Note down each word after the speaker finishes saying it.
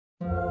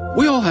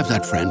We all have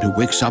that friend who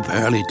wakes up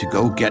early to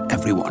go get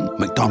everyone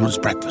McDonald's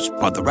breakfast,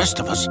 while the rest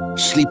of us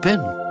sleep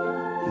in.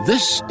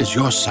 This is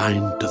your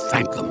sign to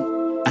thank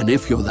them. And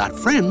if you're that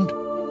friend,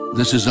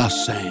 this is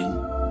us saying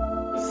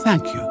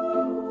thank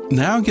you.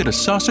 Now get a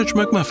sausage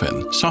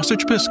McMuffin,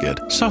 sausage biscuit,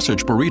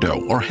 sausage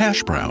burrito, or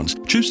hash browns.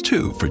 Choose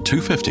 2 for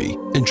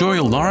 $2.50. Enjoy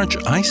a large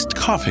iced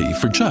coffee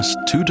for just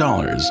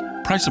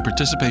 $2. Price and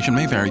participation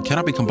may vary.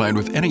 Cannot be combined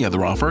with any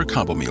other offer or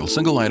combo meal.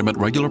 Single item at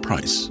regular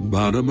price.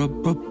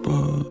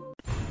 Ba-da-ba-ba-ba.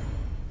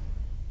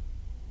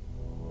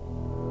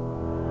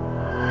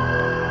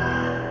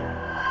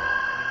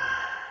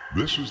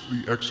 This is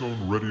the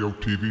X-Zone Radio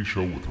TV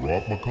show with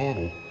Rob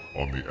McConnell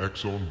on the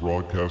X-Zone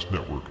Broadcast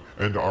Network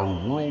and our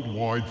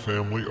worldwide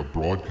family of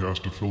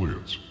broadcast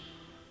affiliates.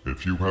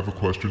 If you have a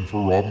question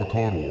for Rob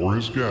McConnell or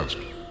his guest,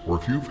 or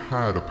if you've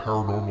had a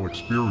paranormal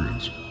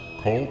experience,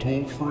 call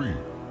toll-free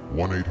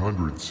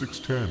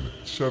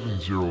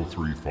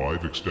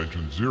 1-800-610-7035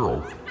 extension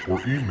 0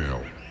 or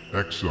email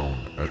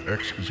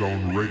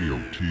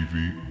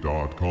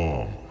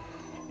xzone@xzoneradiotv.com.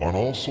 On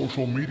all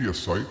social media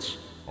sites,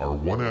 our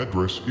one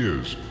address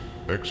is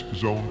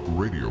X-Zone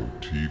Radio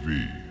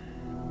TV.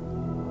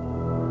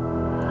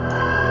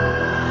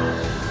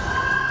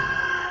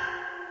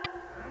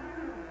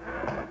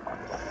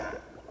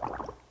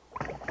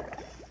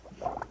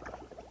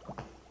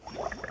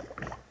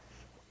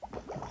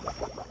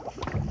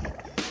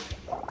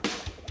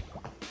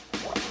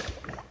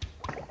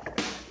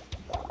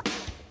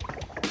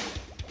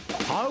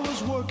 I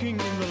was working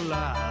in the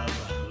lab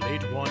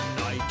late one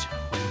night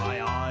when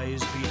my eyes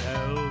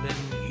beheld an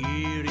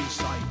eerie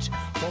sight.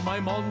 For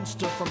my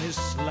monster from his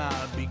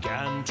slab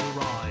began to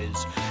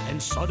rise, and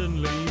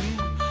suddenly,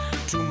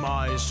 to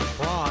my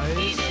surprise,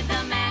 he did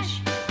the mash.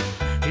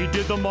 He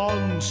did the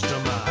monster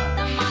mash.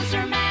 The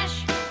monster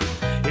mash.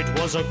 It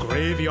was a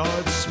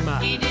graveyard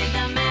smash. He did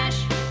the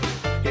mash.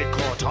 It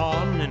caught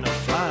on in a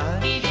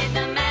flash. He did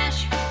the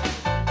mash.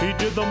 He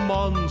did the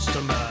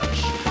monster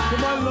mash.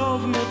 From my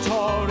love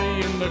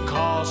Notari in the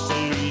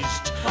castle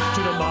east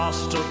to the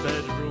master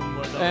bedroom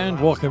where the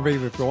And welcome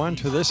everyone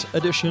to this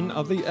edition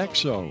of the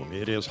X-Zone.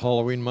 It is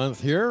Halloween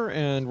month here,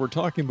 and we're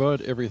talking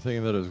about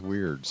everything that is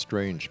weird,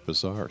 strange,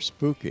 bizarre,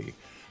 spooky.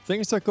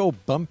 Things that go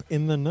bump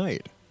in the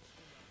night.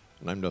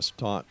 And I'm just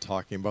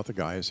talking about the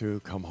guys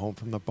who come home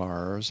from the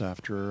bars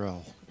after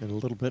a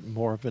little bit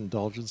more of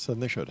indulgence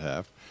than they should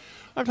have.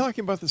 I'm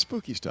talking about the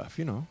spooky stuff,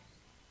 you know.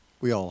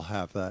 We all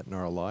have that in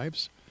our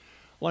lives.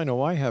 Well, I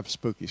know I have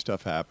spooky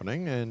stuff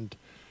happening, and,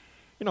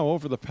 you know,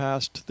 over the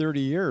past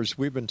 30 years,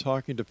 we've been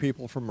talking to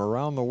people from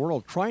around the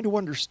world, trying to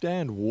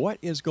understand what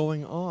is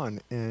going on,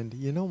 and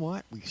you know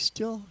what? We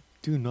still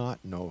do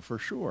not know for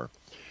sure.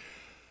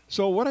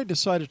 So what I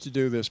decided to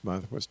do this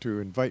month was to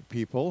invite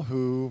people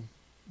who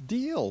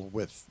deal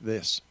with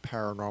this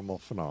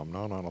paranormal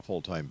phenomenon on a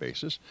full-time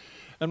basis.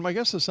 And my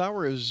guest this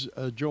hour is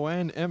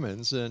JOANNE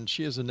EMMONS, and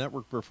she is a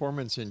network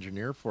performance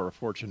engineer for a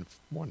Fortune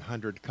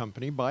 100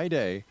 company by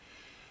day,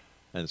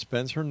 and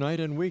spends her night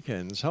and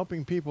weekends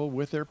helping people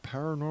with their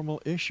paranormal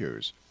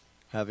issues.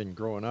 Having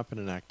grown up in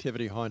an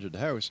activity-haunted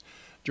house,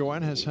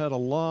 JOANNE has had a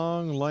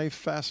long life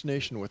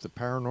fascination with the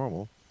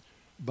paranormal,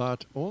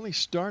 but only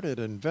started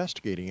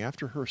investigating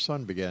after her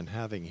son began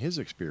having his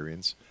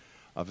experience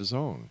of his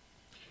own.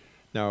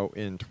 Now,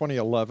 in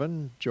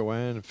 2011,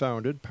 JOANNE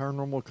founded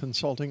Paranormal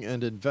Consulting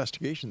and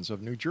Investigations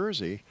of New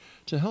Jersey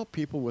to help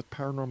people with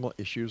paranormal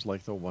issues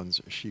like the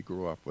ones she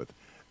grew up with.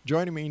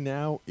 Joining me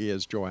now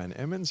is JOANNE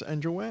EMMONS.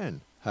 And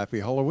JOANNE, happy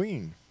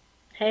Halloween.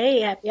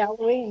 Hey, happy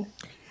Halloween.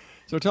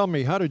 So tell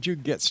me, how did you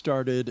get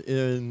started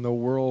in the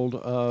world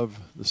of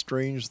the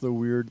strange, the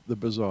weird, the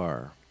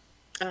bizarre?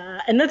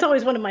 And that's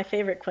always one of my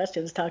favorite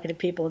questions, talking to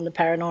people in the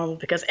paranormal,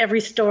 because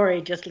every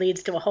story just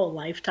leads to a whole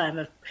lifetime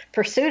of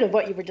pursuit of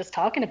what you were just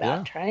talking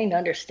about, trying to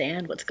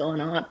understand what's going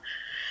on.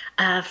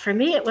 For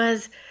me, it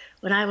was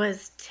when I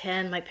was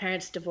 10, my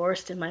parents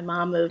divorced, and my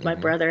mom moved my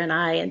brother and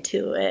I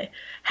into a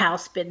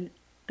house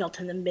built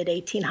in the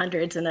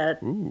mid-1800s in a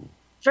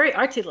very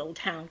artsy little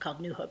town called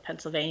New Hope,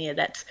 Pennsylvania,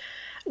 that's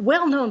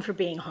well known for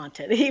being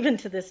haunted, even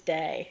to this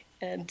day.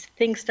 And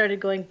things started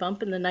going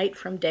bump in the night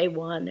from day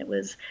one. It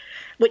was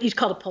what you'd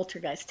call a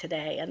poltergeist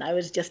today. And I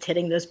was just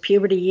hitting those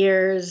puberty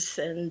years,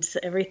 and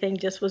everything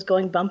just was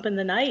going bump in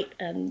the night.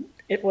 And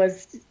it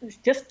was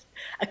just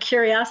a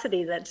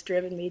curiosity that's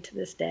driven me to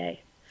this day.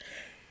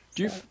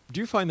 Do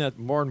you find that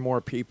more and more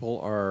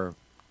people are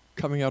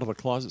coming out of the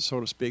closet,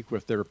 so to speak,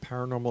 with their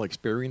paranormal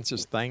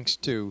experiences thanks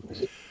to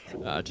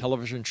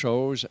television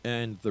shows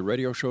and the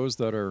radio shows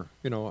that are,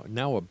 you know,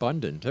 now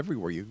abundant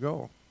everywhere you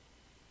go?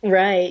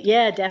 Right.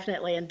 Yeah,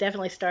 definitely. And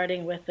definitely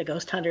starting with the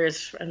ghost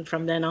hunters and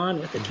from then on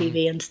with the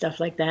TV and stuff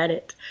like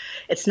that.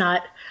 It's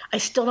not, I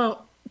still don't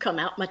come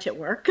out much at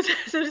work,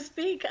 so to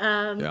speak.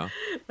 But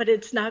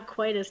it's not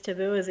quite as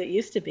taboo as it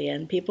used to be.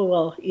 And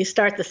people you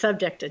start the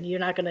subject and you're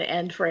not going to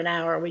end for an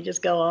hour. We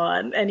just go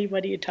on.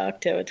 Anybody you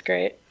talk to, it's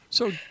great.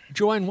 So,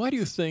 JOANNE, why do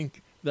you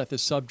think that the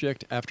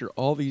subject, after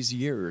all these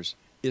years,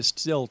 is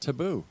still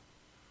taboo?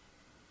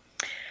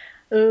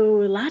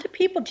 Oh, a lot of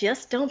people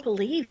just don't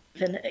believe.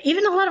 And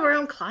even a lot of our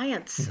own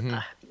clients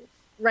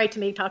write to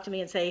me, talk to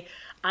me and say,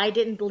 I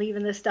didn't believe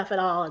in this stuff at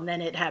all, and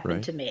then it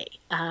happened to me.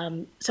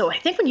 So I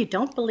think when you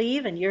don't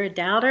believe and you're a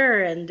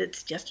doubter and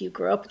it's just you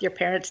grew up with your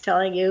parents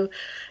telling you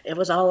it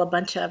was all a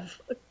bunch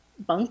of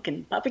bunk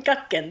and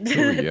poppycock and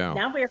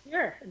now we're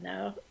here.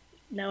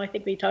 Now I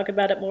think we talk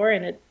about it more,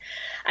 and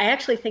I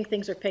actually think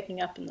things are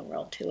picking up in the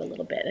world too a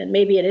little bit, and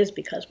maybe it is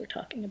because we're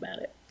talking about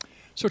it.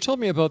 So tell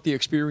me about the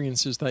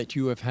experiences that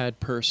you have had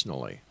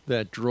personally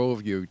that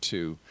drove you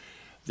to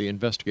the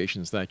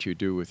investigations that you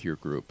do with your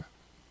group.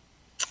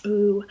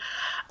 Ooh.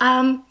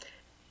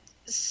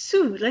 So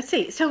let's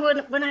see.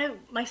 So when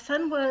my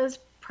son was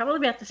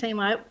probably about the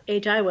same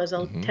age I was,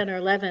 10 or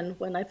 11,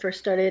 when I first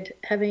started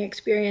having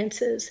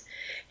experiences,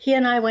 he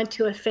and I went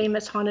to a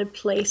famous haunted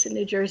place in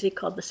New Jersey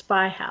called the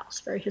Spy House,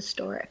 very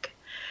historic.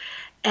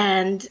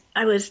 And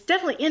I was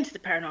definitely into the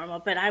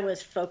paranormal, but I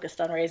was focused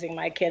on raising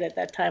my kid at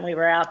that time. We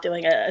were out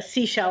doing a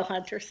seashell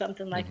hunt or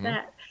something like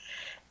that.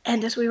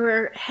 And as we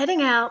were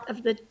heading out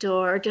of the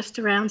door just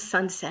around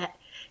sunset,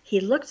 he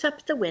looked up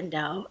at the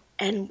window,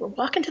 and we're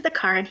walking to the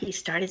car, and he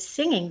started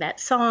singing that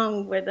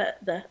song where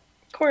the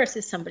chorus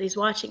is "Somebody's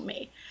Watching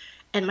Me."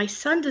 And my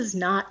son does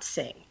not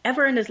sing,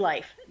 ever in his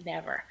life,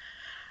 never.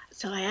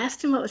 So I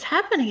asked him what was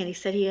happening, and he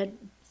said he had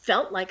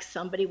felt like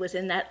somebody was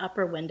in that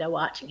upper window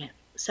watching him.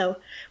 So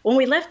when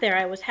we left there,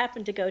 I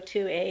happened to go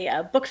to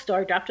a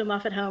bookstore, dropped him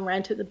off at home,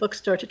 ran to the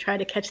bookstore to try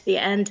to catch the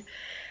end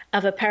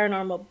of a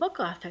paranormal book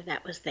author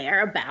that was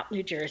there about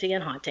New Jersey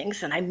and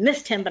hauntings. And I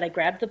missed him, but I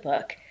grabbed the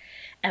book.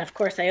 And of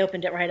course, I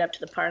opened it right up to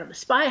the part of the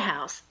Spy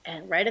House.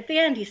 And right at the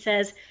end, he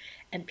says,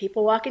 and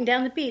people walking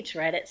down the beach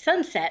right at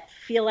sunset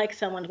feel like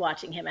someone's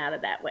watching him out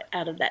of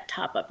that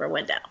top upper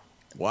window.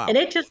 Wow. And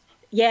it just,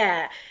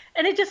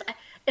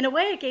 in a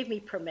way, it gave me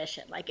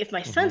permission. Like, if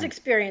my son's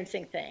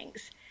experiencing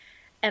things,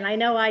 and I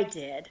know I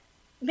did,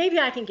 maybe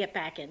I can get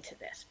back into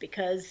this,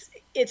 because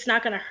it's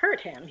not going to hurt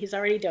him. He's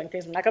already doing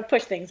things. I'm not going to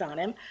push things on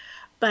him.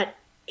 But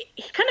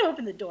he kind of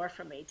opened the door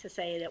for me to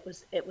say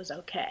it was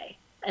okay.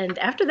 And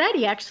after that,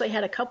 he actually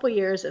had a couple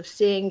years of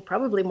seeing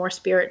probably more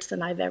spirits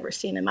than I've ever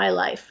seen in my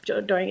life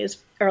during his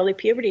early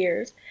puberty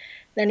years.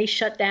 Then he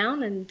shut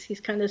down, and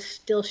he's kind of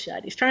still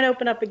shut. He's trying to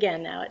open up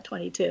again now at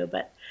 22,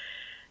 but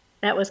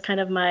that was kind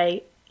of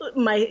my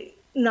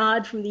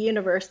nod from the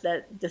universe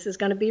that this is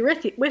going to be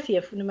with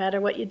you no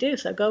matter what you do,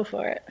 so go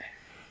for it.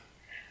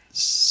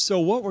 So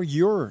what were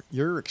your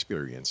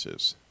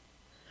experiences?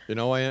 You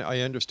know, I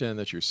understand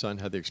that your son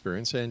had the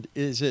experience, and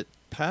is it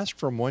passed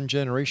from one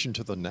generation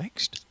to the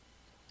next?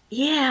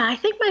 Yeah, I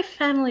think my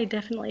family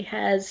definitely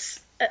has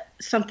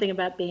something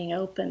about being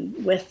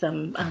open with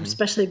them,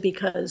 especially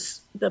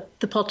because the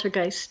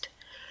poltergeist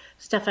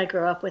stuff I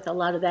grew up with, a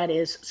lot of that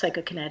is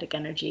psychokinetic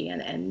energy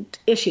and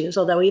issues,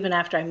 although even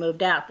after I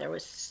moved out, there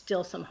was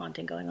still some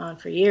haunting going on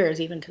for years,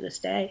 even to this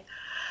day.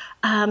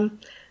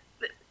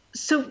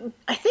 So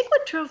I think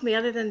what drove me,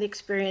 other than the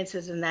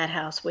experiences in that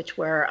house, which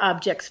were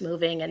objects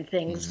moving and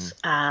things,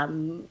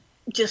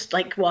 just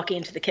like walking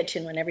into the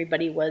kitchen when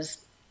everybody was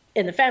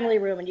in the family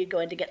room and you'd go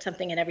in to get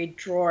something and every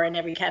drawer and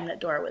every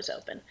cabinet door was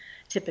open,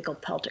 typical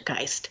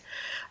poltergeist.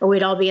 Or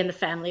we'd all be in the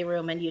family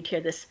room and you'd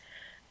hear this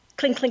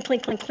clink, clink,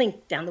 clink, clink,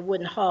 clink down the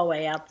wooden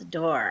hallway out the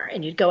door.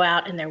 And you'd go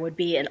out and there would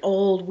be an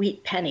old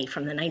wheat penny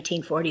from the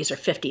 1940s or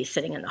 50s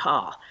sitting in the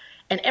hall.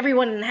 And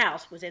everyone in the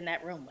house was in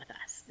that room with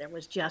us. There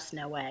was just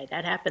no way.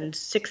 That happened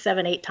 6,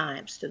 7, 8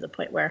 times, to the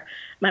point where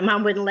my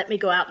mom wouldn't let me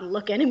go out and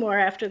look anymore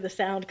after the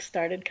sound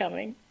started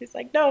coming. She's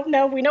like,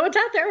 no, we know it's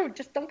out there.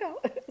 Just don't go.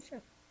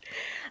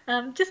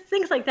 Just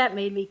things like that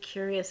made me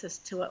curious as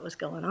to what was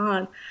going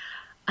on.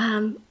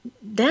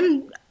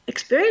 Then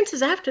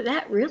experiences after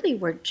that really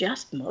were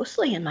just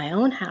mostly in my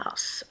own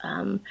house.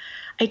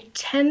 I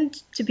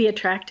tend to be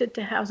attracted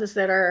to houses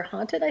that are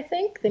haunted, I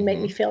think. They make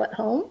me feel at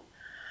home.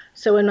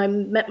 So when I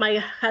met my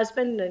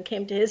husband and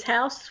came to his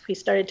house, he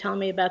started telling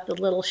me about the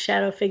little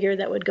shadow figure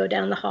that would go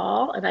down the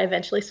hall, and I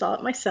eventually saw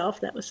it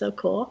myself. That was so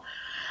cool.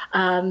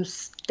 Down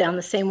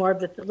the same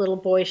orb that the little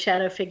boy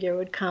shadow figure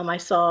would come, I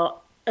saw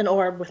an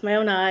orb with my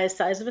own eyes,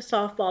 size of a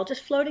softball,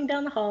 just floating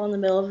down the hall in the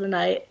middle of the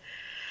night.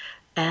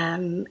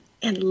 And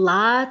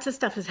lots of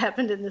stuff has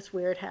happened in this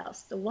weird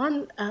house. The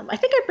one, I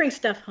think I bring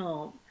stuff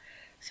home.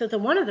 So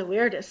one of the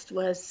weirdest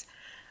was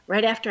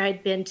right after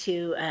I'd been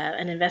to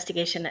an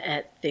investigation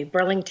at the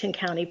Burlington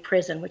County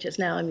Prison, which is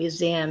now a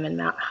museum in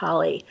Mount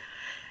Holly.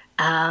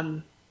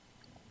 And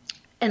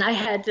I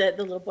had the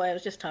little boy I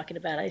was just talking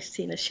about, I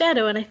seen a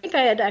shadow, and I think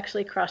I had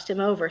actually crossed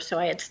him over, so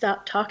I had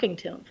stopped talking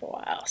to him for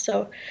a while.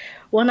 So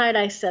one night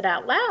I said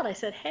out loud, I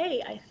said,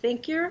 hey, I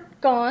think you're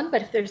gone,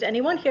 but if there's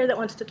anyone here that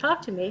wants to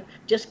talk to me,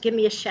 just give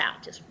me a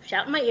shout. Just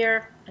shout in my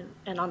ear,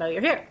 and I'll know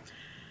you're here.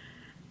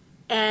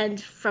 And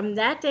from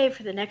that day,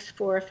 for the next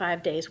 4 or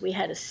 5 days, we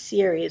had a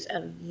series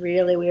of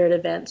really weird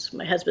events.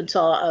 My husband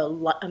saw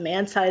a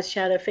man-sized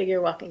shadow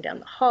figure walking down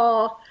the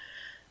hall.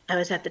 I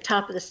was at the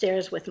top of the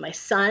stairs with my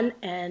son,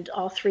 and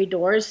all 3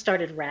 doors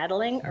started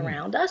rattling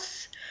around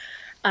us.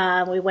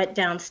 We went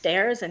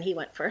downstairs, and he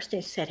went first,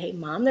 and he said, "Hey,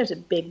 Mom, there's a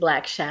big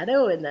black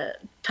shadow in the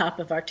top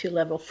of our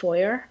 2-level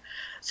foyer."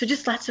 So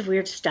just lots of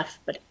weird stuff.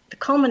 But the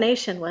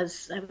culmination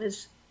was I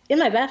was in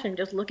my bathroom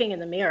just looking in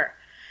the mirror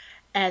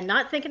and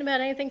not thinking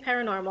about anything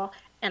paranormal.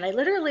 And I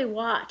literally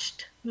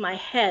watched my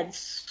head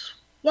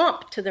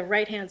swamp to the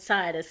right-hand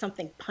side as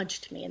something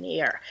punched me in the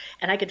ear.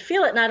 And I could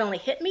feel it not only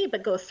hit me,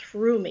 but go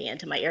through me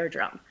into my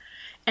eardrum.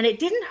 And it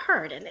didn't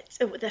hurt. And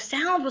the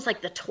sound was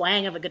like the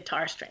twang of a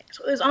guitar string.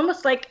 So it was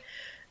almost like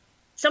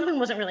something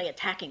wasn't really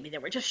attacking me. They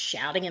were just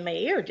shouting in my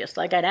ear, just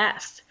like I'd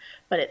asked.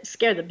 But it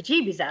scared the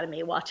bejeebies out of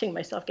me watching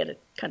myself get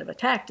kind of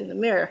attacked in the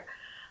mirror.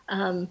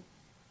 And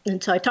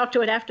so I talked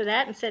to it after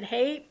that and said,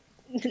 "Hey,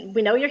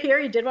 we know you're here.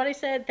 You did what I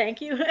said.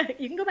 Thank you.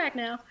 You can go back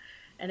now."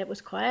 And it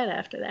was quiet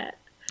after that.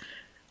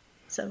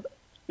 So,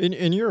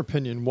 in your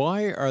opinion,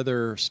 why are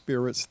there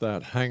spirits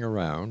that hang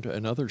around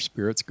and other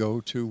spirits go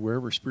to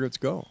wherever spirits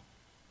go?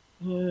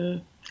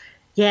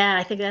 Yeah,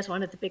 I think that's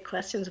one of the big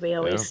questions we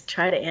always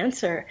try to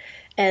answer.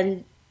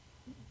 And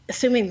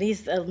assuming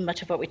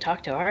much of what we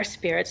talk to are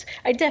spirits,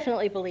 I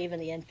definitely believe in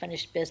the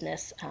unfinished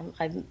business.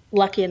 I'm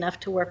lucky enough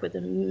to work with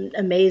an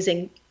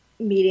amazing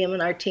medium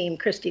in our team,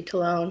 Christy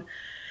Talone.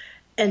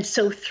 And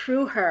so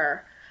through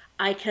her,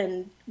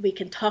 we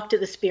can talk to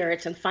the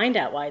spirits and find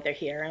out why they're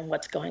here and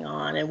what's going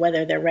on and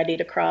whether they're ready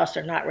to cross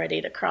or not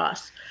ready to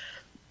cross.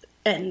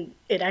 And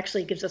it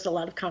actually gives us a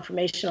lot of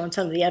confirmation on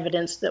some of the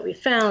evidence that we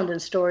found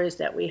and stories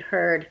that we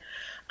heard.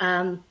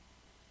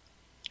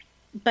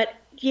 But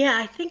yeah,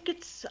 I think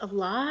it's a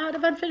lot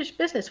of unfinished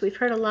business. We've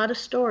heard a lot of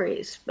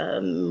stories,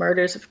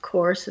 murders, of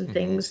course, and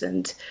things,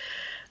 and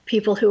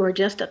people who were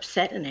just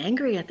upset and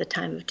angry at the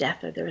time of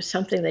death, or there was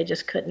something they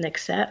just couldn't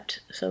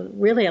accept. So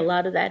really a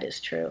lot of that is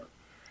true.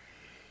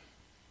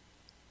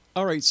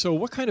 All right, so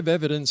what kind of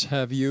evidence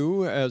have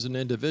you as an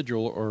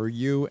individual or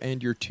you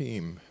and your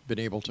team been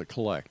able to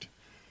collect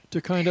to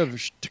kind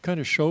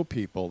of show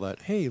people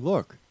that, hey,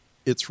 look,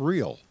 it's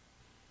real?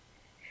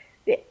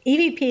 The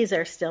EVPs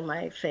are still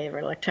my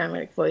favorite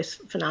electromagnetic voice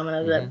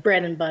phenomena, the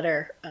bread and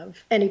butter of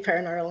any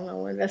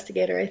paranormal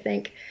investigator, I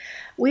think.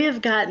 We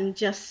have gotten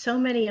just so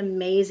many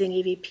amazing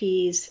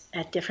EVPs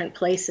at different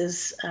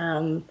places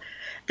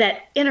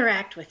that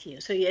interact with you.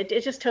 So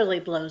it just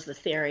totally blows the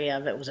theory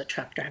of it was a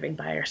truck driving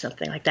by or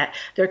something like that.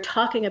 They're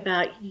talking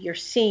about your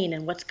scene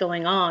and what's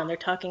going on. They're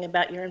talking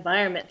about your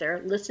environment.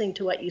 They're listening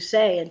to what you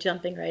say and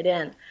jumping right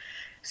in.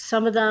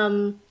 Some of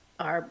them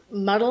are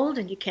muddled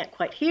and you can't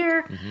quite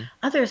hear.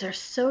 Others are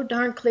so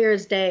darn clear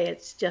as day.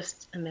 It's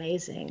just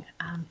amazing.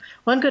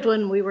 One good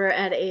one, we were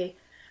at a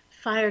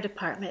fire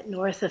department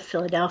north of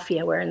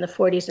Philadelphia where in the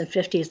 40s and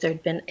 50s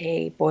there'd been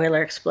a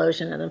boiler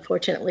explosion, and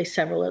unfortunately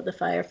several of the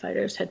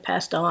firefighters had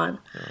passed on.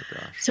 Oh,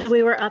 gosh. So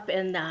we were up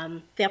in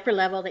the upper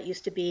level that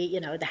used to be,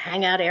 the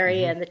hangout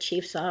area, and the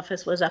chief's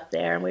office was up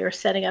there, and we were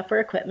setting up our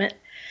equipment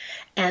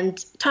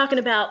and talking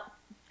about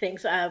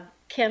things.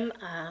 Kim,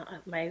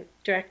 my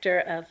director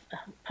of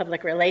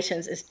public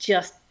relations, is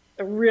just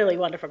a really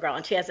wonderful girl,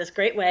 and she has this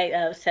great way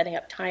of setting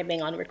up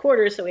timing on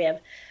recorders, so we have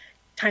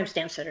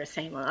timestamps that are the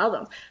same on all of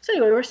them. So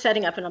anyway, we're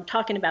setting up, and I'm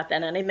talking about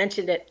that, and I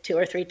mentioned it 2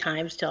 or 3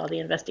 times to all the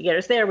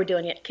investigators there. We're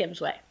doing it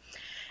Kim's way.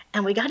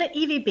 And we got an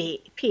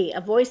EVP,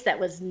 a voice that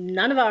was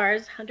none of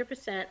ours,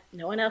 100%.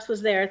 No one else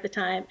was there at the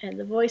time, and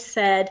the voice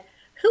said,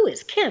 "Who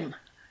is Kim?"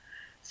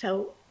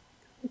 So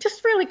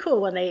just really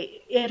cool when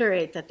they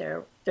iterate that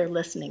they're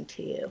listening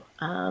to you.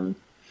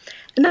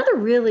 Another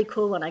really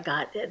cool one I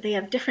got, they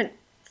have different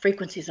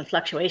frequencies and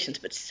fluctuations,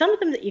 but some of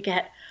them that you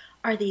get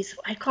are these,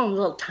 I call them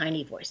little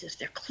tiny voices.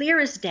 They're clear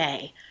as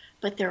day,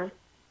 but they're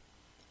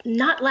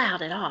not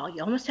loud at all.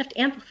 You almost have to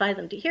amplify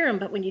them to hear them,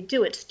 but when you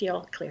do, it's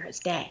still clear as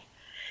day.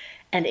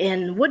 And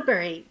in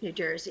Woodbury, New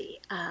Jersey,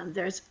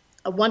 there's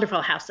a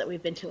wonderful house that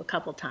we've been to a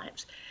couple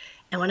times.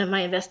 And one of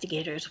my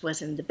investigators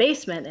was in the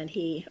basement, and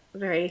he,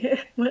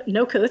 very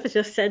no couth,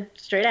 just said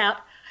straight out,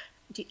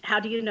 "How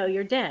do you know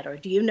you're dead?" Or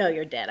 "Do you know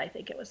you're dead?" I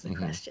think it was the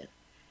question.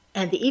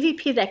 And the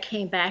EVP that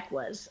came back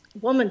was a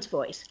woman's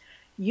voice.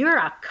 "You're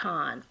a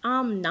con.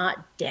 I'm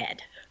not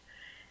dead."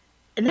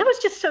 And that was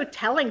just so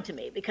telling to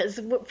me, because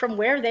from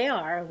where they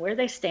are and where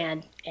they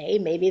stand,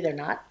 maybe they're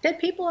not dead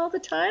people all the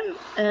time,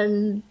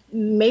 and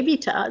maybe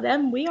to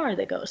them we are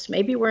the ghosts.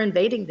 Maybe we're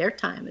invading their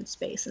time and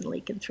space and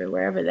leaking through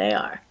wherever they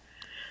are.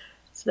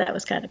 So that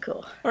was kind of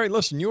cool. All right,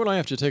 listen, you and I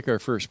have to take our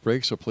first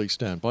break, so please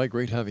stand by.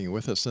 Great having you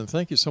with us, and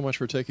thank you so much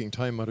for taking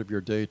time out of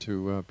your day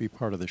to be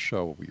part of the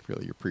show. We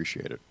really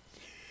appreciate it.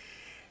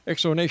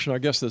 Exonation, our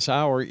guest this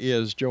hour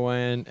is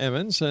JOANNE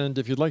EMMONS, and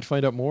if you'd like to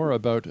find out more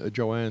about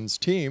JOANNE's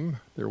team,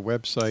 their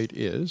website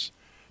is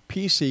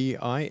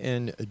PCINJ.org.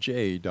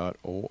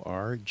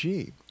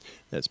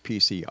 That's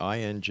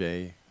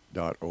PCINJ.org.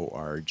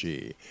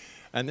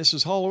 And this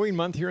is Halloween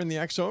month here in the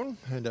X Zone,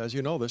 and as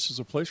you know, this is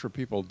a place where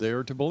people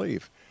dare to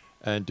believe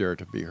and dare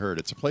to be heard.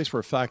 It's a place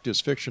where fact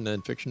is fiction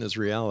and fiction is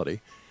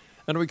reality.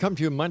 And we come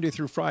to you Monday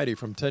through Friday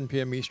from 10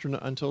 p.m. Eastern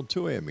until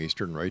 2 a.m.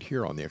 Eastern right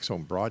here on the X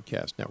Zone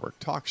Broadcast Network,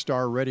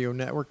 Talkstar Radio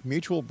Network,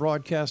 Mutual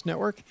Broadcast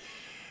Network,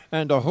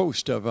 and a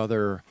host of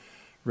other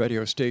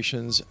radio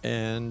stations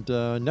and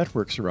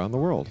networks around the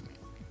world.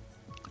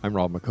 I'm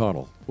Rob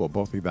McConnell. We'll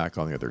both be back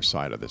on the other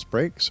side of this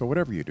break, so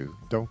whatever you do,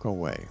 don't go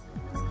away.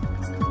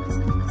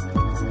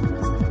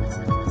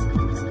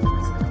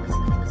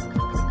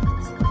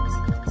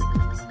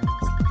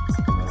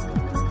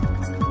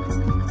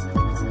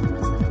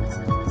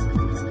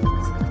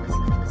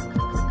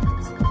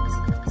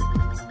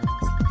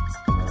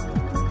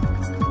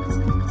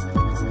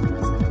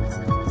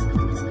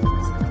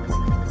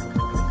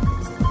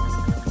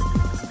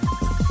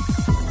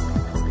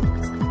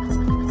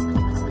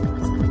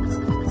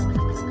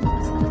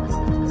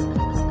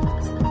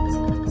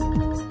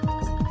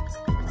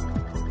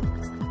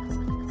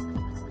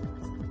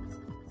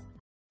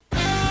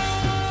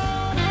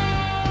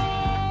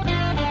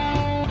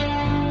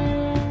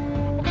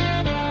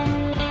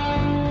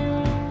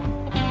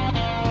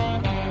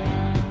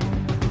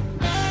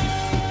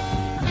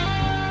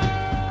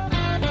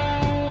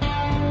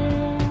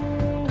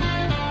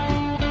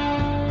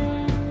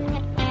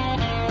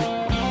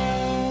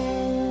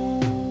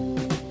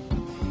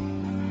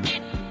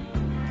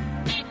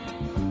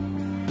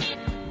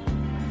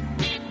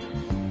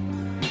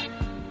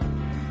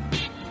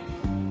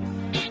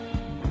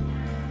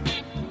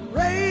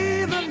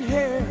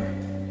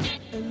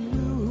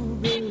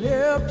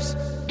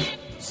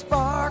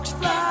 Sparks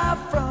fly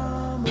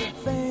from her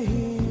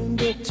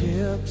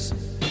fingertips.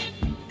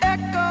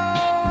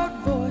 Echoed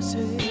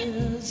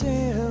voices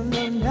in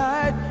the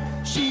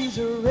night. She's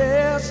a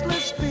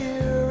restless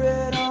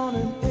spirit on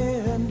an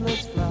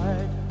endless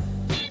flight.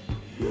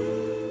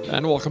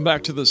 And welcome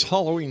back to this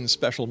Halloween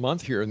special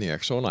month here in the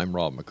X Zone. I'm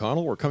Rob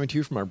McConnell. We're coming to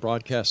you from our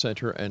broadcast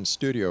center and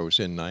studios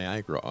in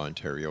Niagara,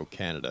 Ontario,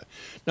 Canada.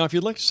 Now, if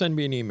you'd like to send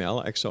me an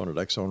email,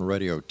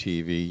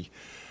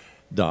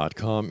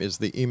 xzone@xzoneradiotv.com is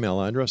the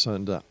email address,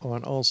 and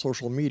on all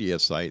social media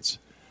sites,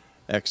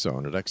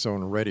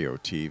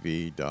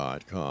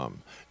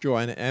 xzone@xzoneradiotv.com.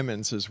 JOANNE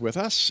EMMONS is with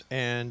us,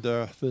 and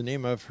what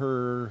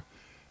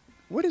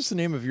is the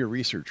name of your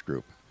research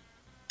group?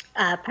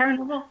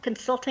 Paranormal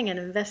Consulting and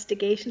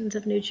Investigations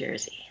of New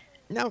Jersey.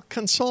 Now,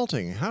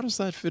 consulting, how does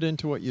that fit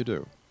into what you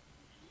do?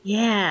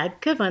 Yeah,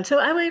 good one. So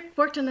I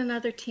worked on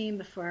another team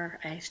before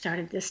I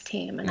started this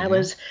team, and I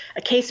was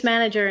a case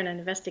manager and an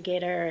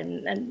investigator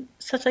and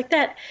such like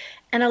that.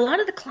 And a lot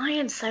of the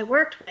clients I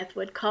worked with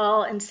would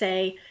call and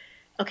say,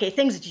 okay,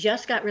 things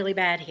just got really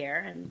bad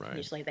here, and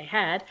usually they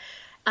had.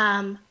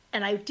 And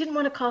I didn't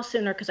want to call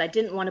sooner because I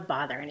didn't want to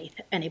bother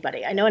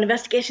anybody. I know an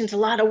investigation's a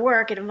lot of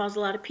work. It involves a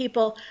lot of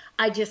people.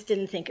 I just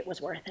didn't think it was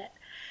worth it.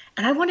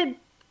 And I wanted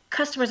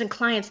customers and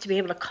clients to be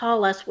able to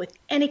call us with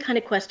any kind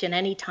of question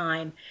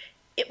anytime,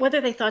 whether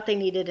they thought they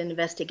needed an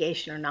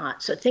investigation or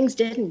not. So things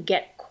didn't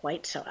get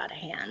quite so out of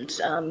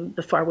hand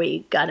before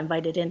we got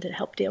invited in to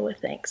help deal with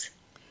things.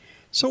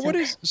 So what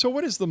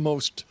is the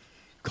most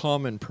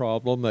common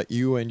problem that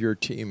you and your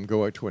team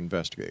go out to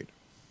investigate?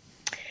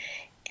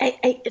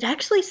 It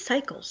actually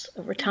cycles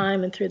over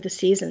time and through the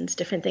seasons,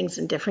 different things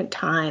in different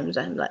times.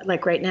 And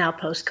like right now,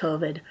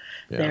 post-COVID,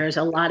 there's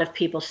a lot of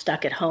people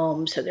stuck at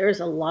home. So there's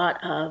a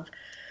lot of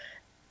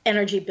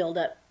energy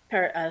buildup,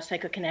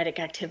 psychokinetic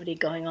activity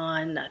going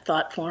on,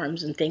 thought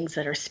forms and things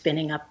that are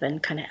spinning up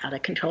and kind of out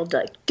of control,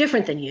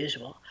 different than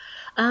usual.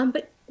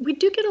 But we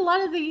do get a lot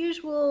of the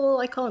usual,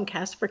 I call them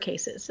Casper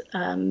cases.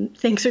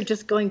 Things are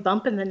just going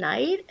bump in the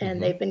night,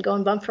 and they've been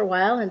going bump for a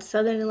while, and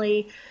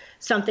suddenly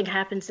something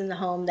happens in the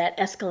home that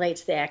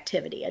escalates the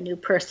activity. A new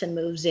person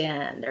moves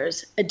in.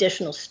 There's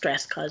additional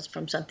stress caused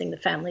from something the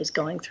family's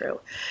going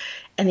through.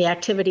 And the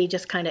activity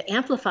just kind of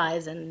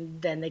amplifies,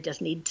 and then they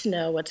just need to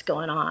know what's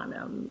going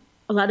on.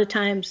 A lot of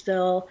times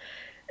they'll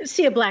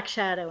see a black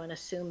shadow and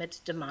assume it's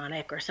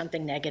demonic or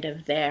something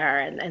negative there,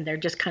 and they're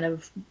just kind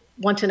of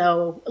want to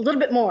know a little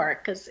bit more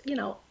because,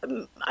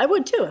 I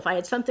would too. If I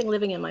had something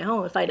living in my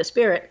home, if I had a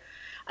spirit,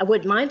 I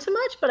wouldn't mind so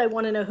much, but I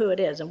want to know who it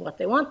is and what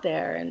they want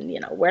there and,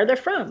 where they're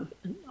from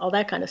and all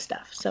that kind of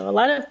stuff. So a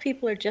lot of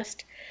people are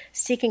just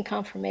seeking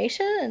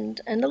confirmation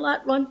and a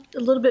lot want a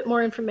little bit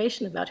more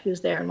information about who's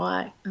there and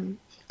why.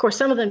 Of course,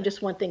 some of them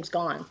just want things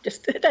gone.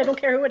 Just, I don't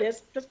care who it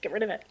is. Just get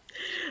rid of it.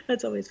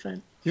 That's always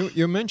fun.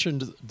 You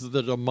mentioned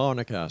the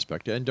demonic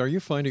aspect, and are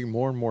you finding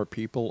more and more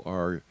people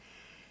are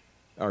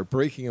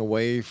breaking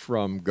away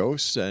from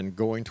ghosts and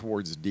going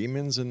towards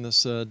demons in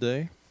this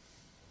day?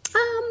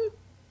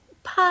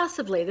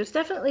 Possibly. There's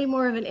definitely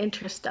more of an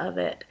interest of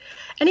it.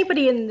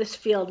 Anybody in this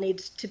field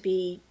needs to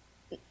be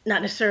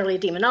not necessarily a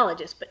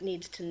demonologist, but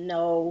needs to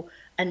know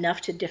enough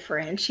to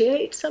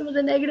differentiate some of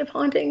the negative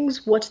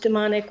hauntings, what's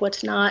demonic,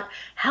 what's not,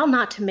 how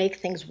not to make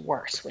things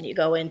worse when you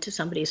go into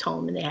somebody's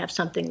home and they have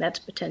something that's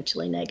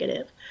potentially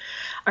negative.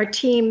 Our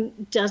team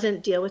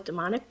doesn't deal with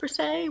demonic per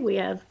se. We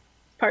have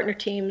partner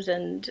teams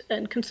and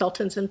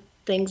consultants and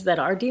things that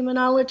are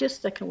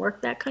demonologists that can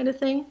work that kind of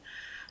thing.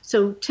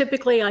 So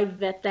typically I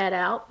vet that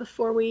out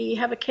before we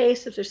have a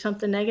case if there's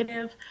something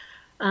negative.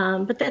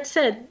 But that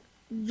said,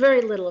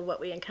 very little of what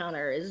we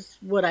encounter is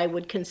what I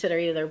would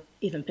consider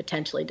even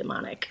potentially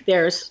demonic.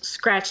 There's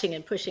scratching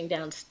and pushing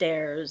down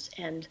stairs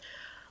and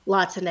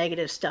lots of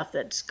negative stuff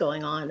that's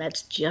going on.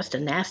 That's just a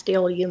nasty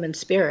old human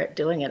spirit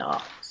doing it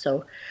all.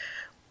 So,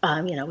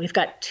 we've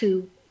got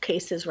 2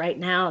 cases right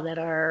now that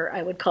are,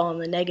 I would call them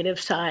the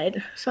negative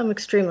side, some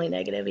extremely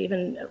negative,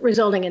 even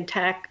resulting in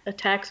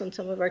attacks on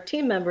some of our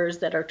team members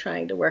that are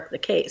trying to work the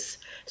case,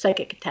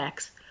 psychic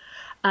attacks.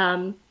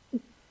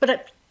 But I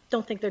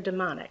don't think they're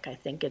demonic. I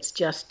think it's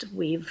just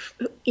we've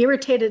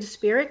irritated a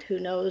spirit who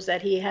knows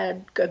that he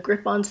had a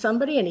grip on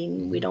somebody,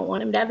 and we don't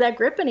want him to have that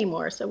grip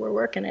anymore, so we're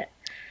working it.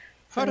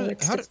 How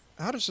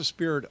does a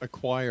spirit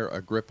acquire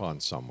a grip on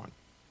someone?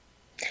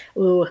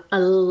 Ooh, a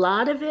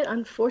lot of it,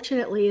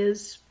 unfortunately,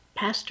 is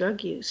past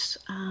drug use,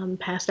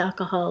 past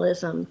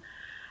alcoholism,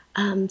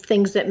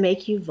 things that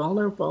make you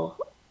vulnerable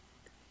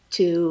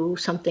to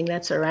something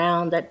that's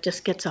around that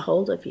just gets a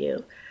hold of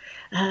you.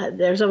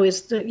 There's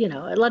always, a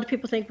lot of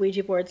people think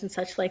Ouija boards and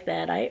such like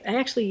that. I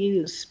actually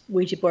use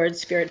Ouija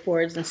boards, spirit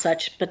boards and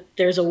such, but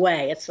there's a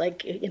way. It's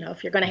like,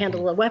 if you're going to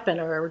handle a weapon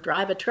or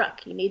drive a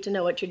truck, you need to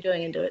know what you're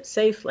doing and do it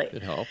safely.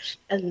 It helps.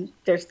 And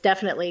there's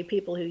definitely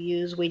people who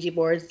use Ouija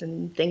boards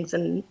and things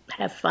and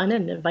have fun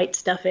and invite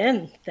stuff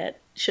in that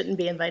shouldn't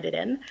be invited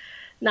in.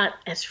 Not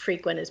as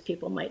frequent as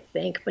people might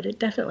think, but it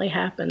definitely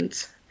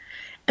happens.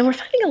 And we're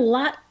finding a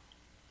lot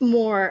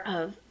more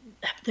of,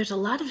 there's a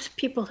lot of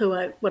people who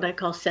are what I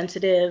call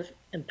sensitive,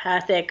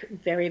 empathic,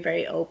 very,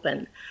 very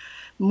open,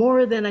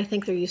 more than I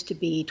think there used to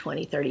be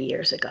 20, 30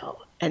 years ago.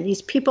 And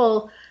these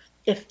people,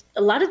 if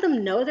a lot of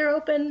them know they're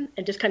open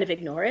and just kind of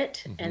ignore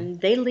it,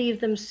 and they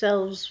leave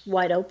themselves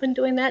wide open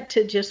doing that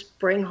to just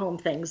bring home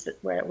things that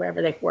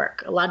wherever they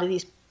work. A lot of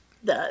these,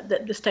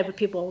 this type of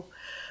people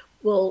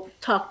will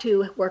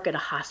work at a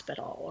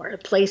hospital or a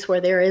place where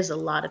there is a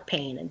lot of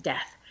pain and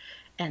death.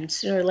 And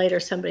sooner or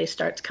later, somebody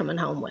starts coming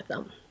home with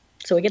them.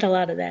 So we get a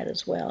lot of that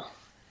as well.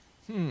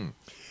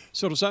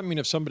 So does that mean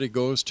if somebody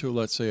goes to,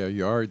 let's say, a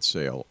yard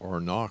sale or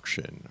an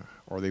auction,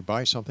 or they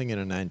buy something in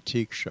an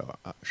antique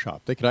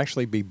shop, they could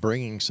actually be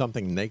bringing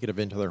something negative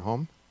into their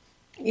home?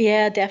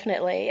 Yeah,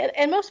 definitely.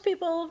 And most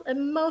people,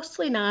 and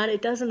mostly not.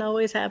 It doesn't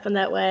always happen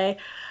that way.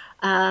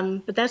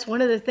 But that's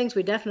one of the things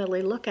we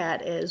definitely look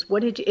at is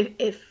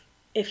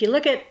if you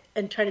look at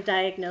and try to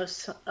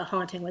diagnose a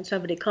haunting when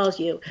somebody calls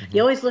you,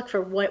 you always look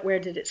for where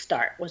did it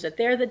start? Was it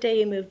there the day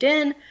you moved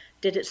in?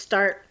 Did it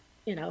start,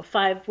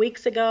 5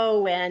 weeks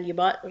ago when you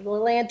bought a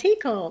little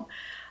antique home?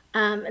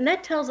 And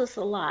that tells us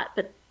a lot.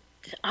 But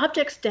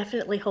objects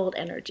definitely hold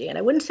energy. And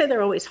I wouldn't say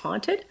they're always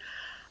haunted,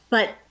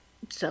 but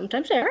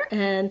sometimes they are.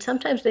 And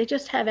sometimes they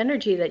just have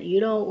energy that you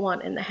don't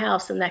want in the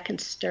house, and that can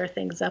stir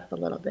things up a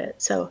little bit.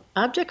 So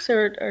objects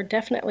are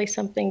definitely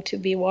something to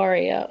be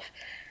wary of.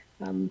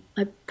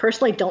 I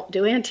personally don't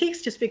do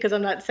antiques just because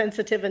I'm not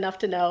sensitive enough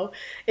to know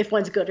if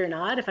one's good or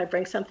not. If I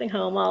bring something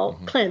home, I'll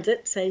cleanse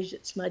it, sage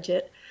it, smudge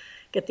it,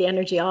 get the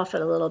energy off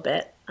it a little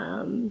bit.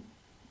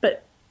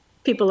 But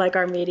people like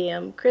our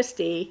medium,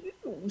 Christy,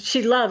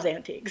 she loves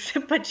antiques,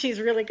 but she's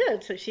really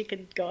good. So she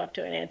could go up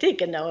to an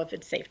antique and know if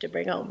it's safe to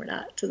bring home or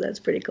not. So that's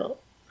pretty cool.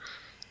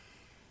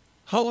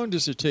 How long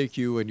does it take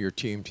you and your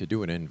team to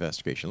do an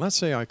investigation? Let's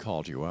say I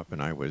called you up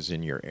and I was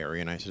in your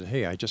area and I said,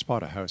 hey, I just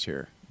bought a house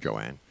here,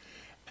 Joanne,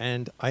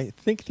 and I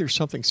think there's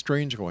something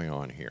strange going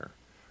on here.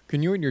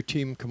 Can you and your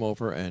team come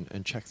over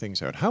and check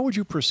things out? How would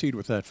you proceed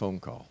with that phone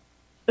call?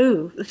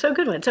 Ooh, so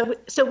good one.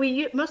 So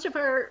we most of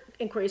our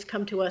inquiries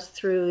come to us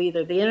through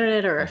either the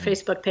internet or our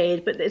Facebook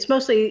page, but it's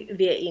mostly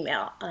via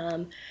email.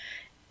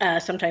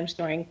 Sometimes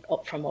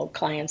from old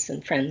clients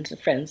and friends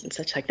and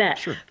such like that.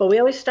 Sure. But we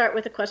always start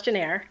with a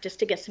questionnaire just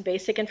to get some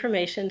basic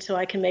information so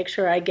I can make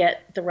sure I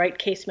get the right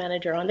case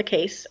manager on the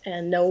case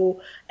and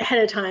know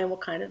ahead of time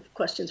what kind of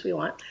questions we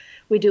want.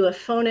 We do a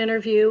phone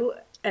interview,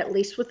 at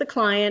least with the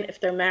client. If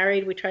they're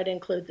married, we try to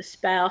include the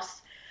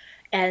spouse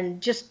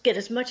and just get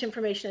as much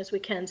information as we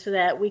can so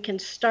that we can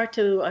start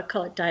to, I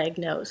call it,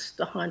 diagnose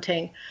the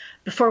haunting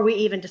before we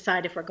even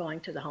decide if we're going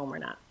to the home or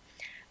not.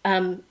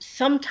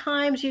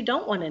 Sometimes you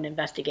don't want an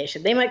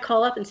investigation. They might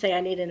call up and say,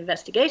 I need an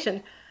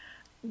investigation.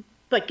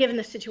 But given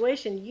the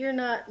situation, you're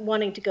not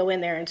wanting to go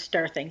in there and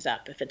stir things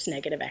up if it's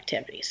negative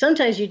activity.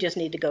 Sometimes you just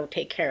need to go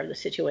take care of the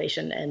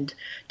situation and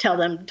tell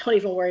them, don't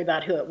even worry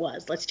about who it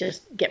was. Let's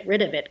just get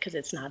rid of it because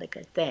it's not a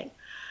good thing.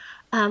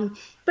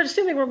 But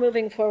assuming we're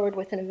moving forward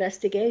with an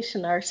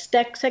investigation, our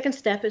second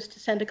step is to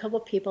send a couple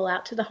of people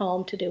out to the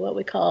home to do what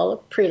we call a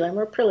prelim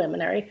or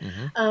preliminary.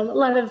 A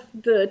lot of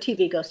the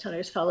TV ghost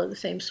hunters follow the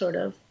same sort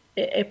of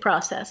a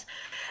process.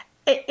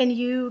 And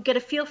you get a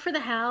feel for the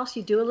house.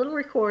 You do a little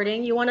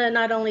recording. You want to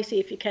not only see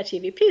if you catch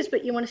EVPs,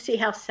 but you want to see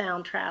how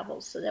sound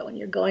travels so that when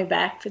you're going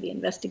back for the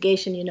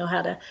investigation, you know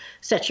how to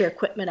set your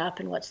equipment up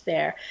and what's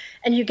there.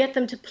 And you get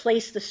them to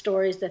place the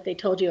stories that they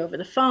told you over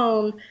the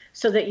phone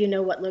so that you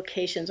know what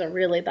locations are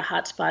really the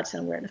hot spots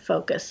and where to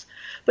focus.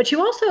 But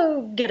you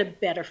also get a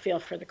better feel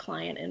for the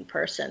client in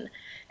person.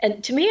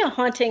 And to me, a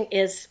haunting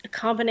is a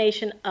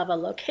combination of a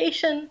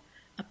location,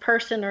 a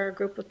person or a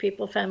group of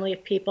people, family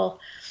of people,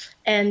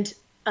 and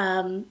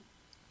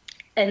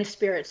and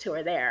spirits who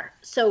are there.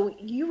 So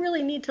you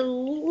really need to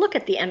look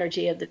at the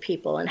energy of the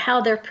people and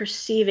how they're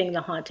perceiving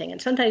the haunting.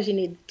 And sometimes you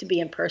need to be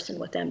in person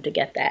with them to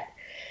get that.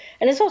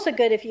 And it's also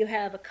good if you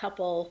have a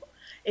couple,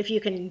 if you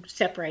can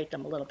separate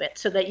them a little bit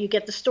so that you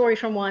get the story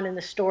from one and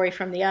the story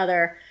from the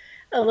other,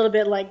 a little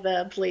bit like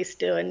the police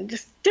do, and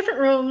just different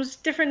rooms,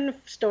 different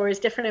stories,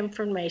 different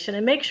information,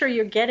 and make sure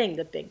you're getting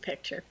the big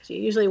picture, because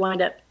you usually wind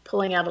up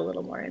pulling out a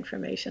little more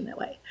information that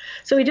way.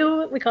 So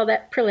we call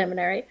that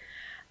preliminary.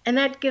 And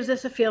that gives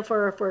us a feel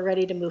for if we're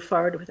ready to move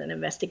forward with an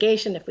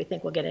investigation, if we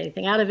think we'll get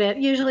anything out of it.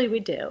 Usually we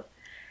do.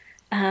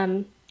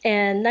 And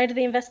night of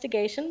the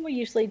investigation, we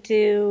usually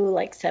do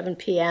like 7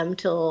 p.m.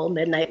 till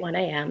midnight, 1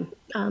 a.m.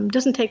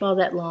 Doesn't take all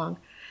that long.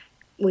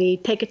 We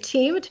take a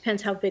team. It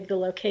depends how big the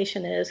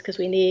location is, because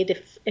we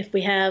need, if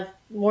we have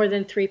more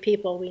than 3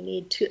 people, we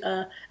need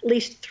at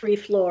least 3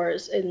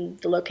 floors in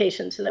the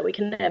location so that we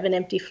can have an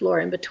empty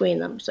floor in between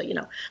them. So,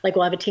 like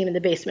we'll have a team in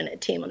the basement, a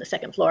team on the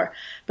 2nd floor,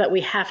 but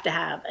we have to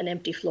have an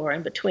empty floor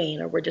in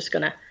between, or we're just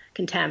going to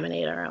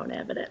contaminate our own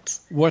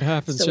evidence. What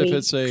happens if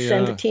it's a...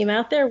 send a team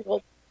out there.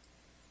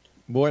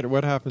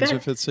 What happens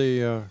if it's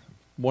a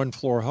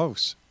 1-floor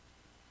house?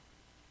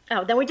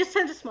 Oh, then we just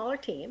send a smaller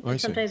team.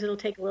 Sometimes it'll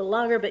take a little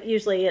longer, but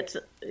usually it's,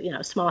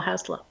 small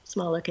house,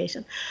 small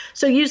location.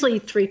 So usually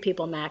 3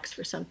 people max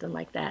for something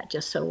like that,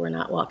 just so we're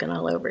not walking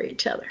all over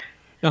each other.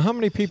 Now, how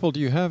many people do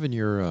you have in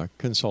your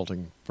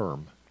consulting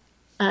firm?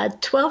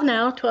 12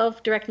 now,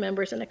 12 direct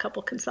members and a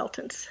couple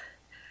consultants.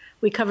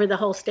 We cover the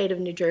whole state of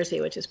New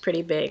Jersey, which is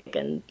pretty big.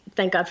 And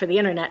thank God for the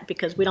internet,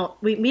 because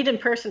we meet in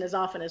person as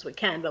often as we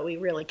can, but we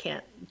really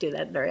can't do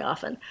that very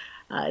often.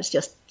 It's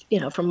just,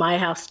 from my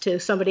house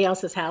to somebody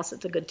else's house,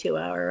 it's a good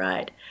 2-hour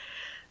ride.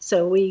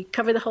 So we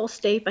cover the whole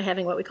state by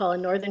having what we call a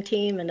northern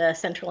team and a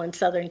central and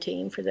southern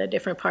team for the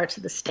different parts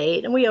of the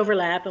state. And we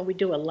overlap, and we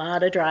do a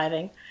lot of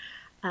driving.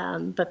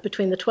 But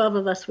between the 12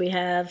 of us, we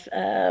have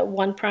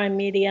 1 prime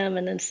medium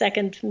and then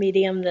 2nd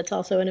medium that's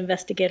also an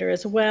investigator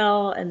as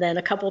well. And then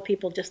a couple of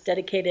people just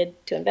dedicated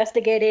to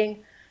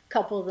investigating. A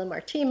couple of them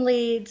are team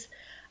leads.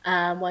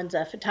 One's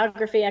a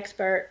photography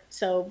expert.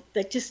 So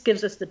that just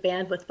gives us the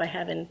bandwidth by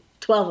having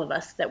 12 of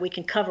us that we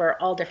can cover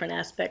all different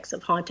aspects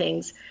of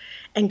hauntings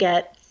and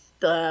get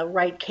the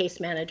right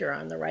case manager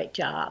on the right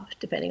job,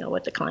 depending on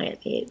what the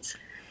client needs.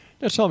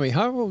 Now tell me,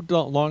 how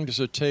long does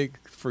it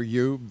take for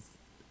you,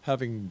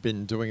 having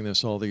been doing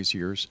this all these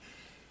years,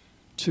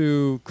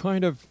 to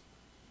kind of,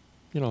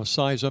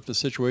 size up the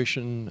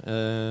situation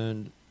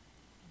and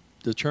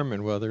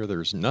determine whether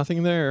there's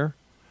nothing there,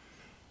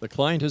 the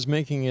client is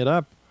making it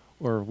up,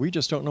 or we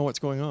just don't know what's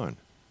going on?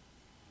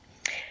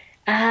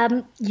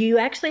 You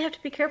actually have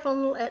to be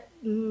careful at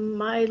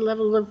my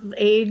level of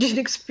age and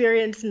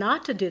experience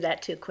not to do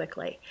that too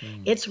quickly.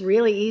 It's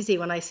really easy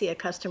when I see a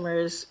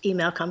customer's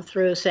email come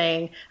through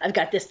saying, I've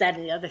got this, that,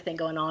 and the other thing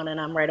going on,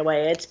 and I'm right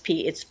away, it's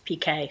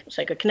PK,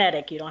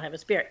 psychokinetic, you don't have a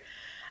spirit.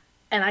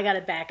 And I got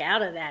to back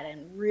out of that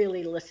and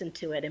really listen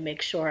to it and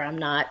make sure I'm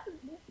not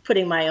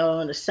putting my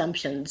own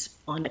assumptions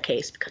on the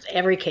case, because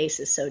every case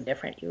is so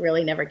different. You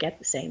really never get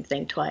the same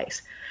thing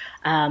twice.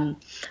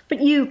 But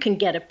you can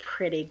get a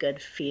pretty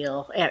good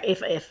feel.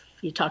 If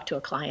you talk to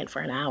a client for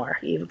an hour,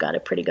 you've got a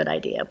pretty good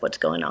idea of what's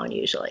going on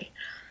usually.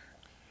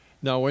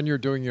 Now, when you're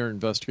doing your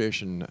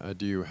investigation,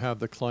 do you have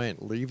the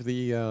client leave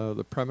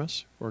the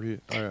premise, or do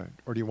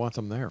you want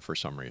them there for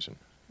some reason?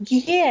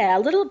 Yeah,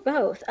 a little of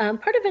both.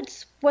 Part of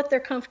it's what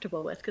they're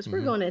comfortable with, because we're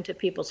going into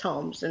people's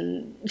homes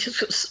and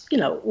just,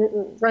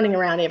 running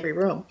around every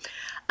room.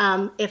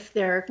 If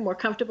they're more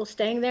comfortable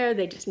staying there,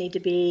 they just need to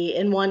be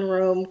in one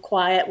room,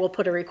 quiet. We'll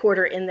put a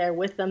recorder in there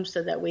with them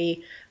so that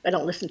I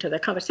don't listen to their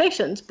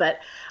conversations, but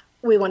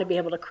we want to be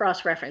able to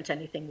cross-reference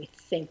anything we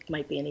think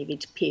might be an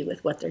EVP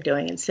with what they're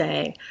doing and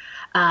saying.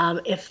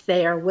 If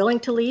they are willing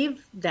to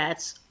leave,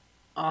 that's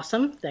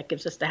awesome. That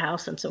gives us the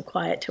house and some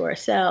quiet to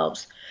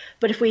ourselves.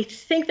 But if we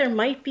think there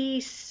might be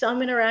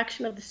some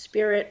interaction of the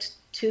spirit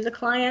to the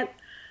client,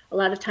 a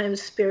lot of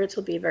times spirits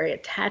will be very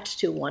attached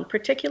to one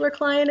particular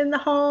client in the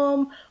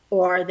home,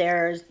 or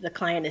the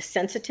client is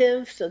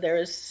sensitive, so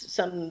there's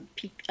some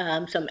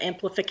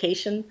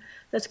amplification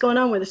that's going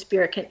on where the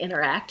spirit can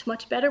interact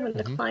much better when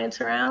the client's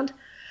around.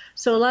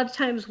 So a lot of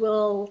times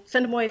we'll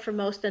send them away for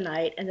most of the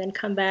night and then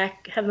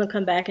have them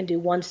come back and do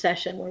one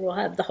session where we'll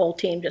have the whole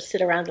team just sit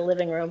around the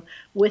living room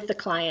with the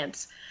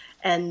clients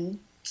and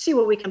see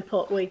what we can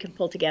pull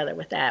together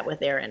with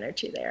their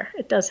energy there.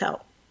 It does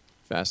help.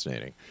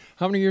 Fascinating.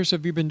 How many years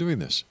have you been doing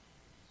this?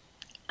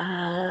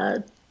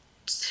 11,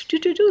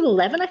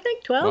 I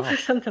think, 12 or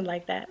something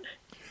like that.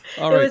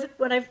 All right. It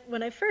was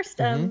when I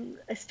first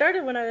I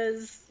started when I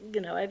was,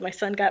 my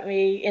son got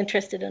me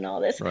interested in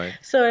all this. Right.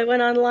 So I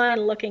went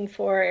online looking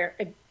for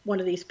one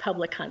of these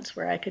public hunts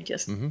where I could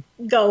just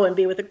go and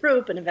be with a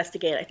group and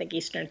investigate. I think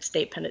Eastern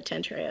State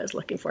Penitentiary I was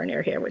looking for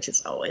near here, which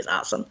is always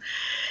awesome.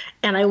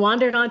 And I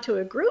wandered onto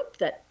a group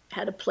that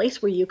had a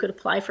place where you could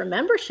apply for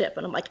membership,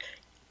 and I'm like,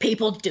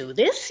 people do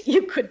this?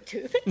 You could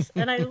do this?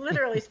 And I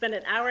literally spent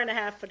an hour and a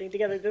half putting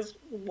together this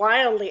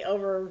wildly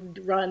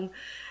overrun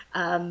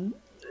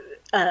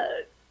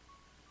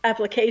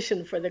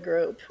application for the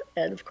group.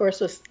 And of course,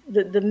 was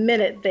the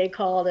minute they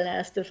called and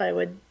asked if I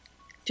would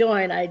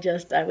join, I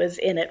was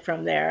in it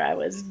from there. I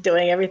was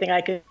doing everything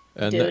I could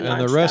And, do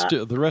and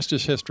the rest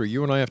is history.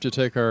 You and I have to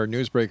take our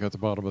news break at the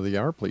bottom of the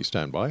hour. Please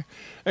stand by.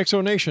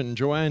 Exo Nation,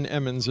 JOANNE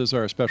EMMONS is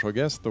our special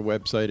guest. The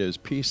website is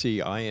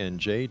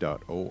PCINJ.org.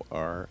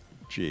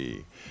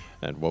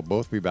 And we'll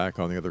both be back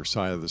on the other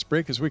side of this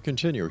break as we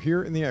continue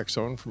here in the X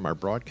Zone from our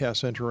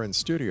broadcast center and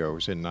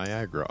studios in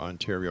Niagara,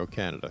 Ontario,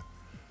 Canada.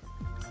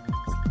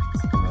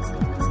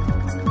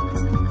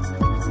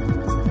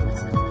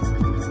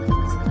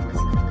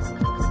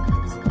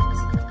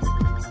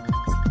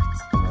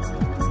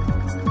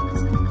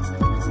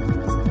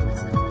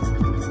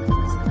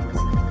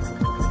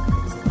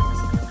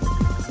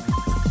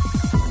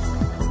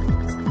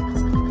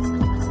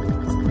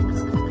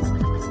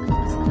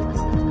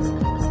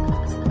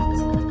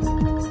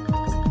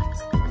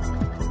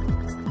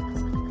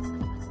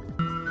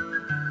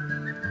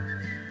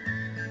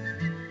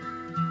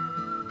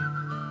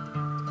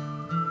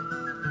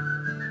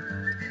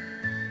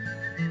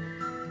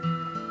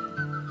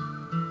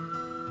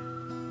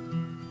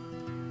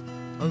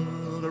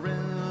 All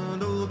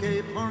around old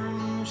Cape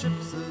Horn,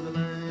 ships of the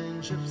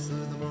line, ships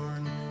of the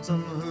morn.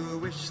 Some who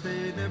wish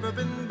they'd never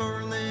been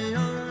born, they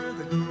are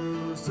the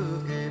ghosts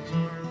of Cape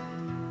Horn.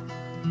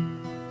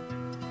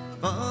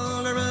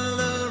 All around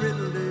a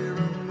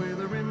riddle-de-rum with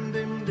a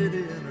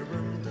rim-dim-diddy and a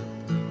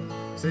rum-dum-dum.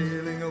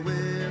 Sailing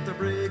away at the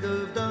break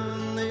of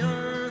dawn, they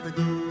are the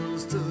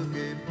ghosts of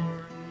Cape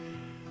Horn.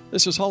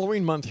 This is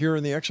Halloween month here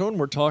in the X Zone.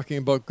 We're talking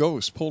about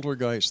ghosts,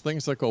 poltergeists,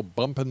 things that go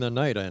bump in the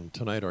night. And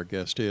tonight our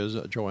guest is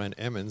JOANNE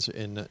EMMONS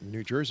in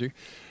New Jersey.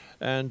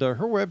 And her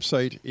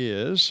website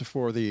is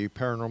for the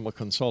Paranormal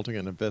Consulting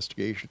and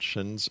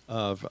Investigations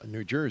of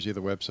New Jersey.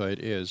 The website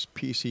is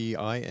PCINJ.org.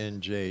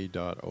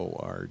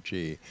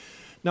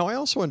 Now, I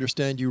also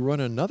understand you run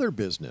another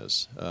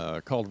business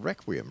called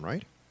Requiem,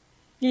 right?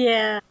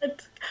 Yeah,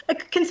 I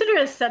consider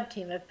it a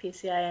sub-team of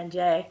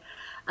PCINJ.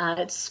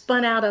 It's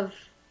spun out of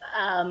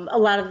a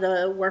lot of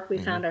the work we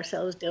found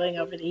ourselves doing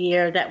over the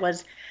year that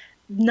was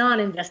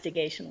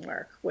non-investigation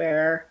work,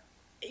 where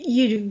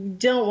you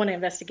don't want to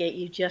investigate,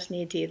 you just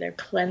need to either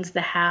cleanse the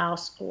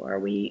house, or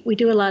we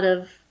do a lot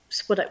of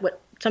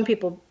what some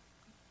people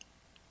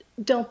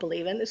don't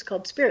believe in. It's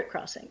called spirit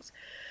crossings.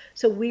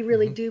 So we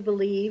really do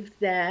believe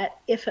that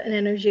if an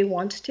energy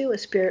wants to, a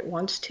spirit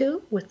wants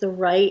to, with the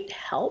right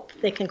help,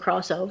 they can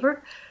cross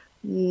over.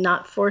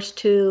 Not forced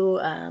to,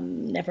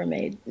 never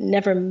made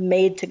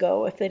to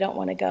go if they don't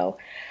want to go.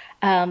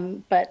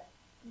 But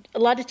a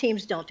lot of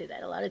teams don't do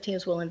that. A lot of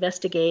teams will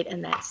investigate,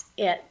 and that's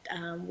it.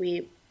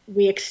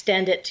 We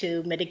extend it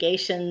to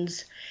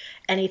mitigations,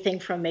 anything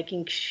from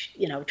making,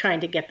 trying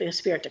to get the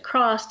spirit to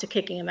cross, to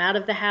kicking them out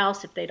of the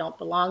house if they don't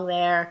belong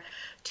there,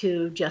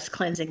 to just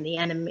cleansing the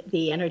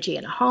energy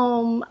in a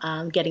home,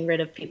 getting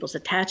rid of people's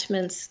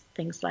attachments,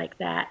 things like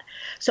that.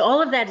 So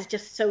all of that is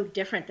just so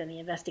different than the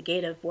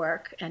investigative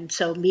work, and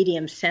so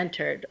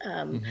medium-centered,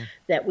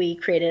 that we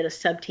created a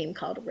sub-team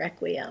called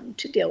Requiem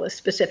to deal with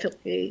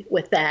specifically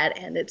with that,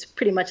 and it's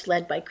pretty much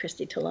led by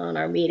Christy Talone,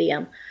 our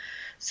medium.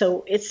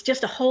 So it's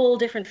just a whole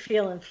different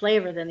feel and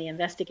flavor than the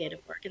investigative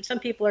work. And some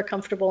people are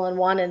comfortable in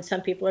one, and some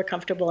people are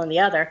comfortable in the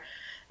other.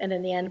 And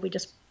in the end, we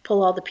just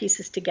pull all the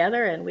pieces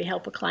together, and we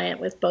help a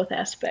client with both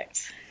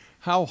aspects.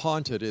 How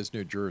haunted is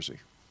New Jersey?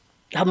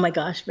 Oh my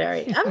gosh,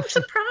 very. I'm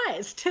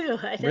surprised too.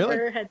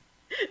 Really?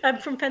 I'm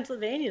from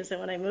Pennsylvania, so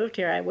when I moved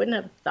here, I wouldn't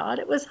have thought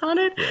it was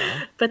haunted.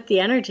 Yeah. But the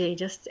energy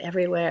just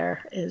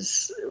everywhere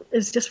is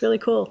just really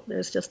cool.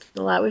 There's just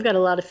a lot. We've got a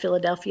lot of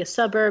Philadelphia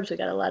suburbs. We've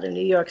got a lot of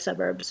New York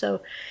suburbs.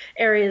 So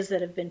areas that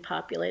have been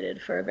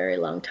populated for a very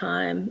long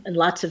time, and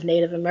lots of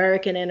Native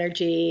American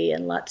energy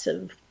and lots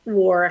of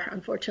war,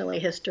 unfortunately,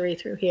 history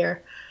through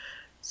here.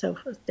 So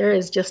there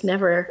is just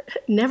never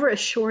a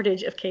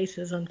shortage of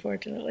cases,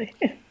 unfortunately,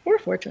 or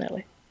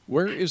fortunately.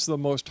 Where is the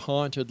most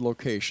haunted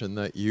location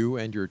that you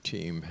and your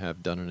team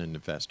have done an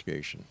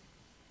investigation?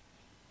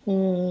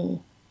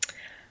 Ooh,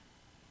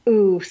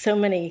 so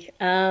many.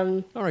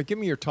 All right, give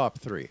me your top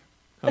three.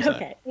 How's Okay.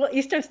 that? Well,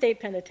 Eastern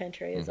State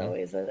Penitentiary is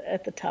always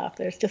at the top.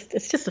 It's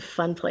just a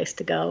fun place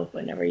to go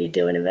whenever you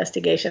do an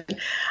investigation.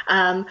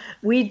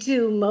 We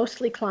do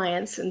mostly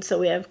clients, and so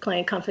we have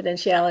client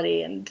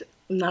confidentiality, and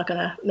I'm not going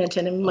to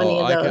mention many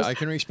of those. I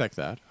can respect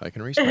that.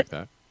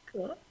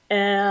 Cool.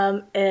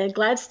 And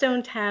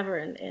Gladstone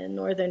Tavern in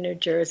northern New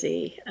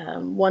Jersey,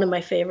 one of my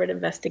favorite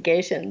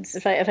investigations.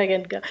 If I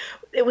can go,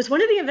 it was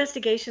one of the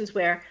investigations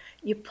where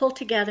you pull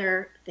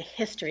together the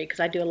history,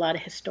 because I do a lot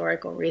of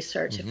historical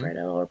research for an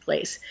old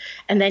place,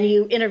 and then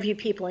you interview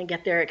people and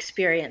get their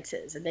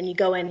experiences, and then you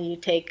go in and you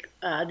take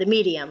the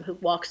medium who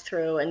walks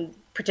through and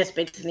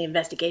participates in the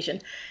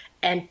investigation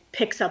and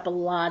picks up a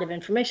lot of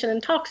information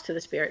and talks to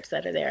the spirits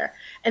that are there,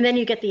 and then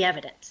you get the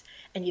evidence.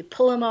 And you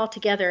pull them all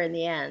together in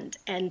the end,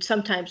 and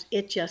sometimes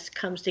it just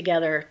comes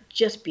together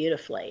just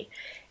beautifully.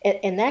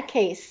 In that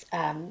case,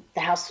 the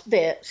house,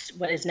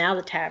 what is now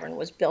the tavern,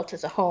 was built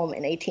as a home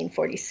in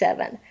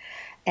 1847,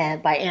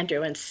 and by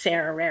Andrew and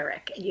Sarah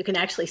Rarick. And you can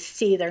actually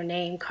see their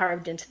name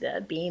carved into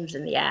the beams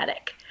in the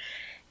attic.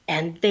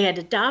 And they had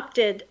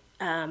adopted,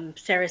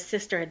 Sarah's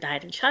sister had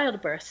died in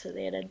childbirth, so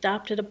they had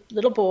adopted a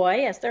little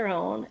boy as their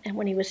own. And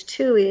when he was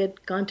 2, he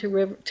had gone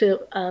to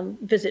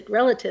visit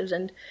relatives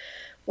and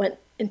went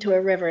into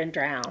a river and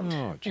drowned.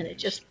 Oh, and it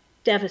just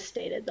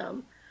devastated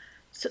them.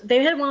 So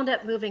they had wound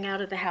up moving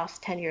out of the house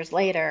 10 years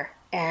later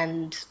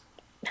and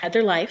had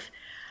their life.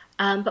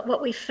 But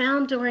what we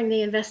found during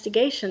the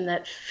investigation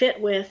that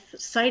fit with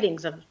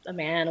sightings of a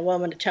man, a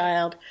woman, a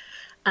child,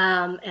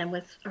 and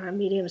with our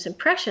medium's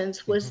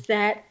impressions was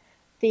that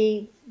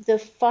the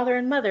father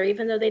and mother,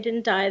 even though they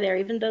didn't die there,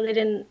 even though they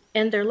didn't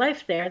end their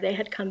life there, they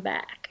had come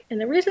back. And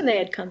the reason they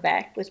had come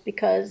back was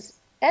because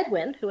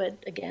Edwin, who had,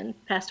 again,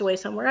 passed away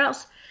somewhere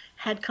else,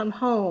 had come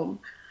home.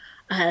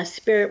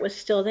 Spirit was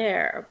still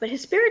there, but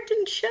his spirit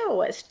didn't show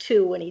as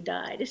 2 when he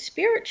died. His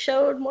spirit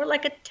showed more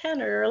like a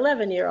 10 or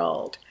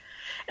 11-year-old.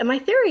 And my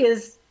theory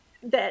is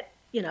that,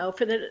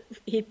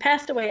 he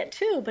passed away at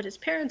 2, but his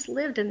parents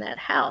lived in that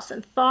house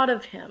and thought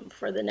of him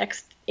for the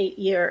next 8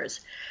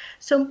 years.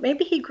 So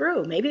maybe he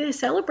grew. Maybe they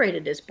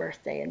celebrated his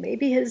birthday, and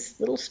maybe his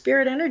little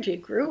spirit energy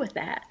grew with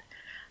that.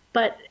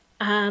 But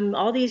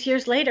all these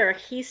years later,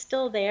 he's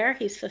still there.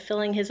 He's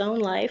fulfilling his own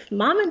life.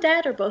 Mom and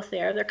Dad are both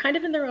there. They're kind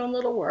of in their own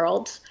little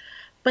worlds,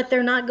 but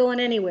they're not going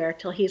anywhere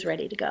till he's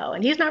ready to go.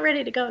 And he's not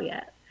ready to go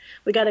yet.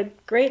 We got a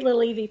great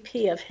little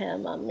EVP of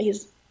him.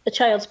 He's a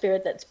child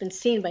spirit that's been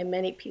seen by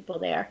many people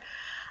there.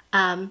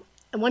 And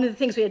one of the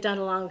things we had done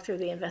along through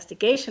the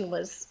investigation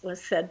was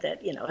said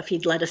that, if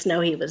he'd let us know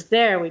he was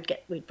there,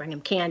 we'd bring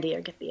him candy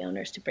or get the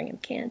owners to bring him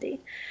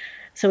candy.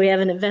 So we have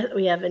an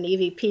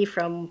EVP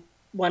from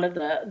one of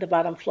the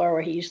bottom floor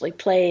where he usually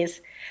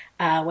plays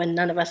when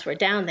none of us were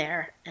down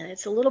there. And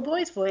it's a little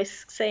boy's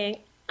voice saying,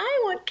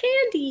 "I want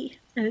candy."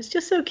 And it's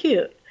just so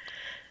cute.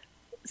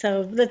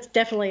 So that's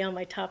definitely on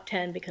my top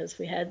 10 because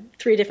we had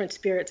 3 different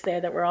spirits there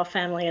that were all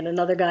family and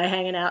another guy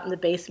hanging out in the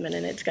basement.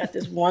 And it's got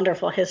this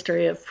wonderful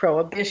history of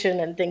prohibition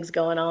and things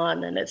going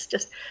on. And it's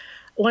just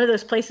one of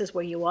those places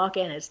where you walk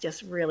in, it's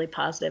just really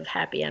positive,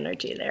 happy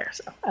energy there.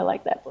 So I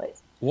like that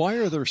place. Why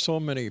are there so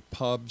many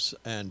pubs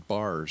and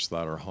bars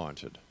that are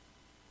haunted?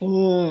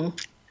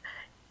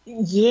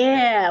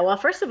 Yeah, well,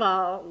 first of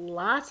all,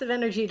 lots of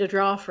energy to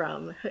draw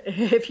from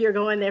if you're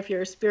going there, if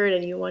you're a spirit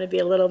and you want to be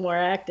a little more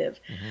active.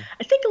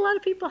 I think a lot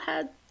of people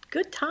had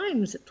good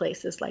times at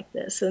places like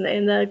this. And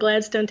in the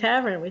Gladstone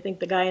Tavern, we think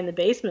the guy in the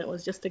basement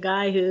was just a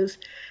guy who's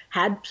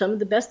had some of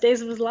the best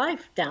days of his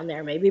life down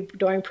there, maybe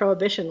during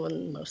Prohibition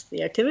when most of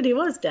the activity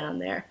was down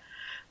there.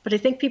 But I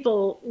think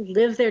people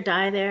live there,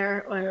 die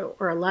there,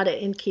 or a lot of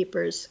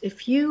innkeepers.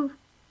 If you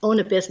own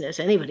a business,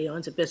 anybody who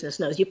owns a business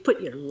knows you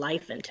put your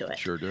life into it.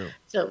 Sure do.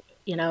 So,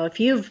 if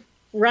you've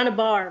run a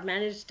bar,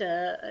 managed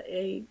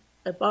a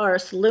bar, a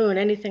saloon,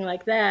 anything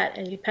like that,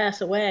 and you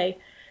pass away,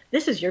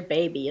 this is your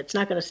baby. It's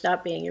not going to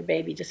stop being your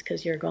baby just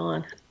because you're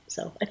gone.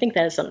 So I think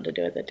that has something to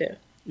do with it too.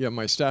 Yeah,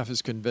 my staff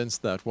is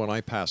convinced that when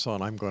I pass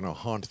on, I'm going to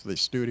haunt the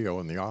studio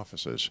and the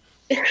offices.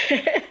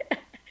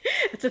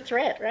 It's a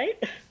threat,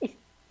 right?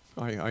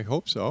 I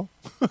hope so.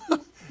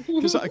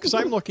 Because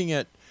I'm looking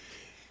at,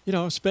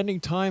 spending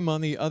time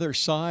on the other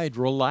side,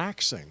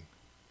 relaxing.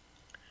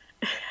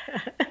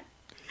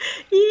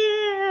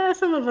 Yeah,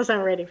 some of us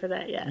aren't ready for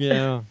that yet.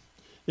 Yeah.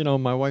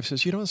 My wife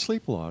says, "You don't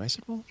sleep a lot." I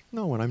said, "Well,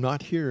 no, when I'm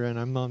not here and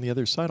I'm on the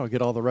other side, I'll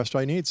get all the rest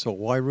I need, so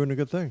why ruin a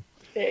good thing?"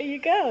 There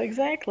you go,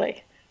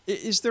 exactly.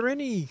 Is there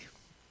any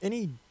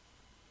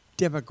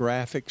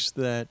demographics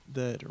that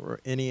or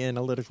any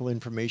analytical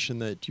information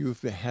that you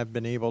have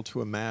been able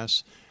to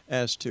amass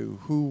as to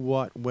who,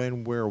 what,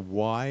 when, where,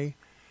 why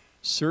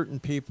certain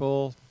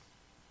people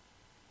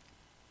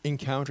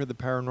encounter the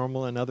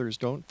paranormal and others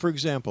don't? For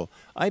example,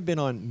 I've been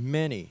on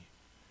many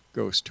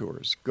ghost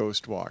tours,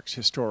 ghost walks,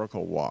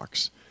 historical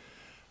walks,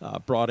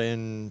 brought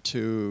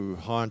into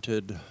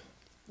haunted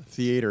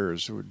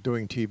theaters or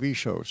doing TV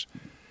shows.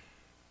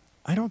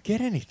 I don't get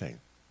anything.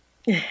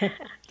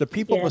 The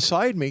people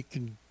beside me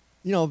can,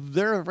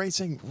 they're right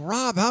saying,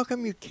 "Rob, how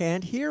come you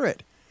can't hear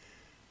it?"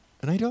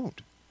 And I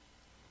don't.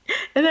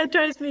 And that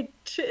drives me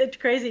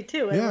crazy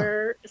too. And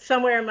we're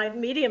somewhere in my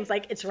medium's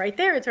like, it's right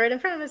there. It's right in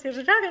front of us. Here's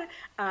what we're talking.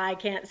 I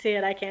can't see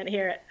it. I can't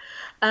hear it.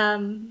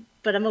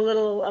 But I'm a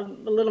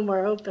little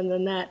more open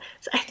than that.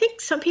 So I think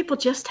some people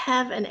just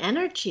have an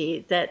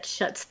energy that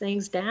shuts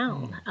things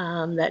down,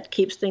 that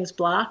keeps things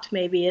blocked.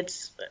 Maybe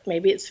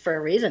it's for a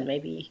reason.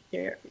 Maybe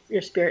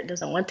your spirit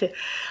doesn't want to.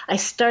 I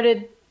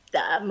started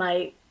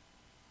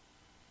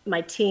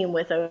my team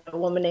with a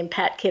woman named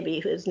Pat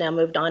Kibbe, who's now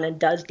moved on and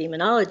does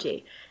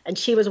demonology. And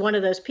she was one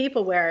of those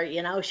people where,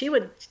 she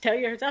would tell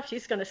you herself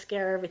she's going to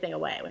scare everything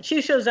away. When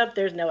she shows up,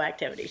 there's no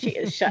activity. She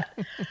is shut.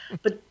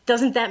 But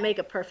doesn't that make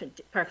a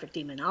perfect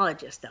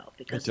demonologist, though?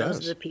 Because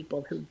those are the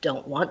people who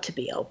don't want to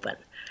be open.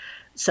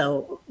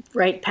 So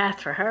right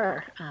path for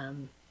her.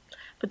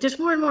 But there's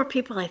more and more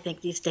people, I think,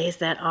 these days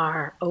that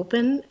are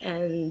open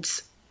and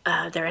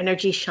their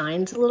energy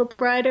shines a little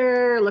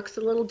brighter, looks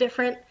a little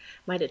different,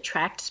 might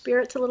attract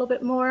spirits a little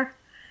bit more.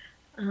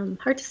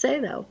 Hard to say,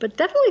 though. But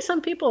definitely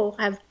some people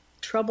have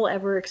trouble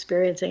ever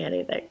experiencing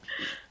anything.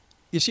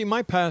 You see,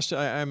 my past,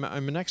 I'm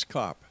an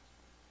ex-cop.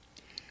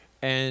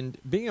 And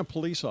being a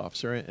police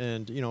officer,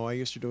 and, I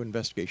used to do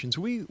investigations,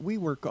 we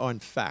work on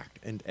fact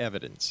and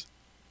evidence.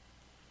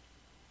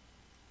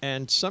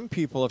 And some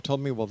people have told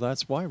me, well,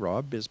 that's why,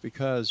 Rob, is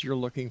because you're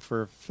looking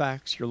for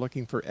facts, you're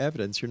looking for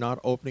evidence, you're not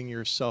opening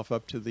yourself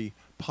up to the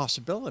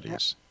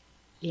possibilities.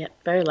 Yeah,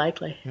 very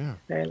likely. Yeah.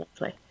 Very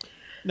likely.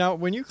 Now,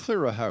 when you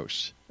clear a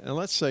house, and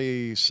let's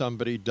say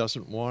somebody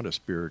doesn't want a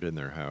spirit in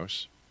their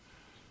house,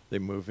 they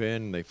move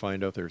in, they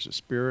find out there's a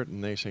spirit,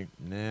 and they say,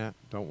 nah,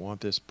 don't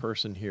want this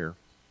person here.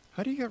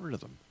 How do you get rid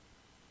of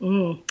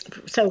them?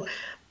 So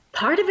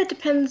part of it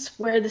depends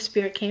where the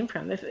spirit came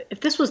from.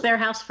 If this was their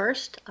house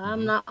first,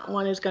 I'm not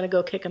one who's going to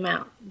go kick them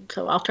out.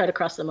 So I'll try to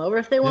cross them over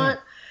if they want.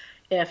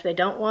 If they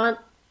don't want,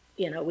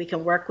 we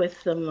can work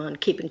with them on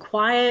keeping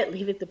quiet,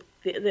 leaving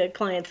the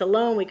clients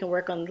alone. We can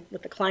work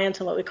with the clients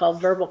on what we call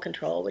verbal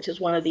control, which is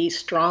one of the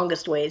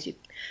strongest ways you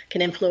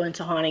can influence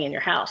a haunting in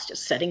your house,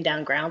 just setting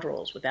down ground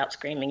rules without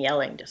screaming,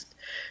 yelling. Just,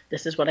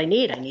 this is what I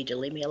need. I need you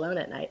to leave me alone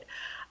at night.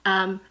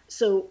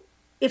 So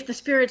if the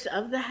spirit's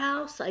of the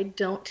house, I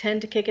don't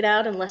tend to kick it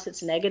out unless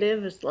it's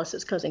negative, unless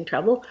it's causing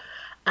trouble.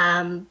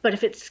 But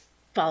if it's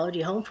followed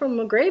you home from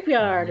a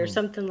graveyard or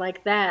something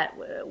like that,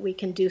 we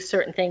can do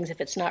certain things if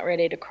it's not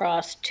ready to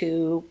cross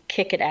to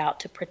kick it out,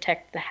 to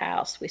protect the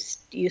house. We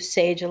use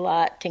sage a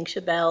lot,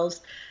 tincture bells,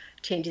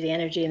 change the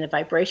energy and the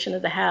vibration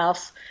of the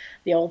house.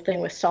 The old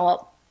thing with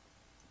salt,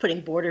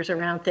 putting borders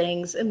around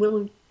things. And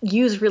we'll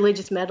use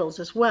religious metals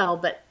as well,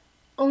 but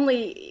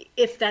only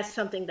if that's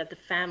something that the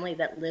family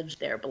that lives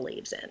there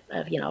believes in.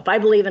 If I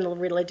believe in a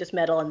religious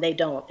metal and they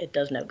don't, it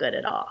does no good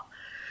at all.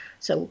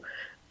 So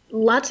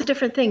lots of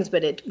different things,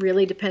 but it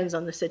really depends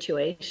on the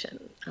situation.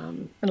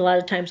 And a lot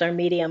of times our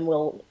medium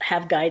will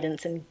have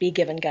guidance and be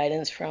given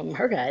guidance from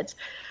her guides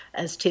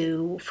as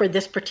to, for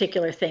this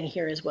particular thing,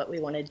 here is what we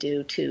want to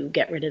do to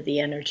get rid of the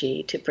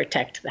energy, to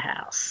protect the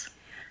house.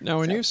 Now,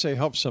 when you say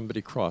help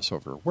somebody cross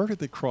over, where do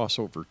they cross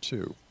over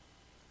to?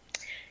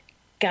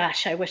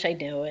 Gosh, I wish I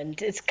knew.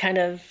 And it's kind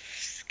of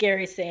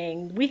scary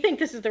saying, we think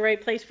this is the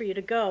right place for you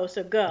to go,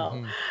 so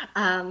go.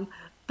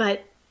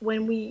 But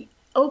when we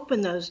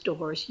open those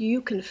doors,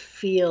 you can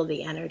feel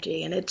the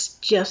energy, and it's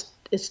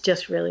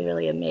just really,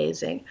 really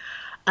amazing.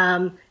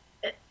 And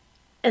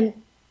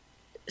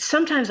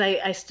sometimes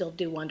I still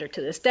do wonder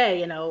to this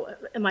day,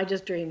 am I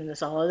just dreaming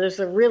this all? There's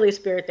a really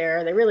spirit there.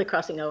 Are they really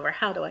crossing over?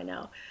 How do I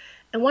know?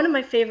 And one of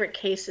my favorite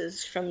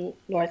cases from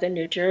northern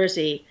New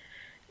Jersey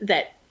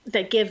that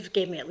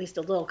gave me at least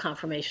a little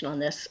confirmation on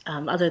this,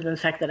 other than the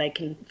fact that I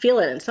can feel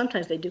it. And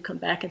sometimes they do come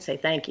back and say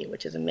thank you,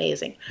 which is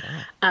amazing.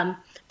 Wow.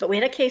 But we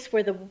had a case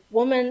where the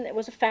woman, it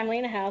was a family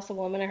in a house, a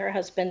woman and her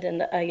husband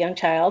and a young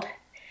child.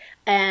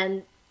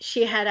 And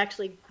she had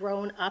actually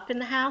grown up in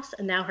the house.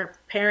 And now her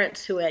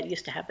parents, who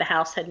used to have the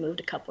house, had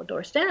moved a couple of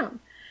doors down.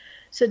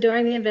 So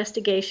during the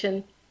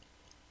investigation,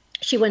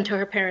 she went to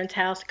her parents'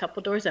 house a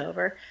couple of doors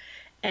over.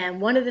 And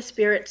one of the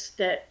spirits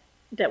that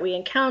we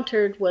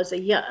encountered was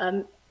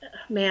a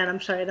man,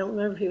 I'm sorry, I don't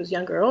remember if he was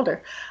younger or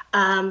older.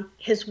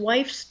 His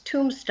wife's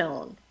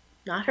tombstone,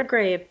 not her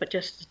grave, but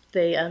just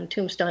the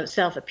tombstone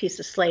itself, a piece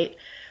of slate,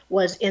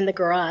 was in the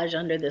garage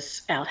under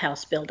this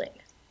outhouse building.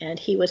 And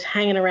he was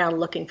hanging around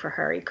looking for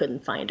her. He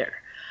couldn't find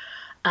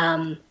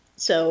her.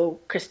 So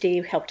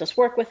Christy helped us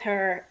work with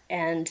her.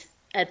 And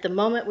at the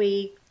moment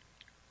we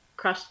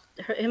crossed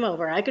him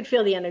over, I could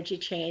feel the energy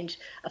change.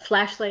 A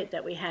flashlight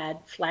that we had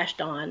flashed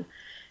on,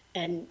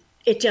 and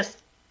it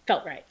just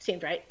felt right,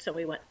 seemed right. So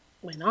we went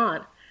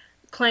on.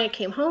 The client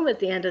came home at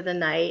the end of the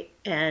night,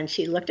 and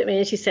she looked at me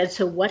and she said,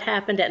 so what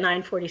happened at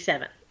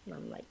 9:47? And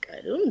I'm like,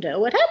 I don't know.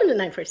 What happened at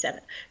 9:47?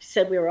 She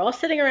said, we were all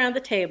sitting around the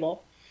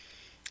table,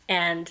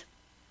 and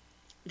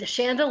the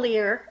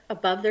chandelier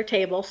above their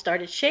table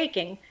started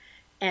shaking,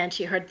 and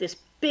she heard this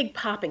big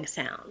popping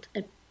sound.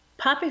 And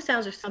popping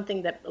sounds are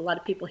something that a lot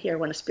of people hear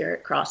when a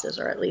spirit crosses,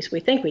 or at least we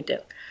think we do.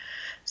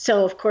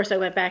 So, of course, I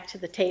went back to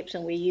the tapes,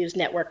 and we used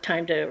network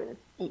time to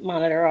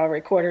monitor our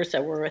recorders,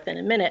 so we're within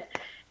a minute.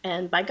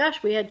 And by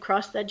gosh, we had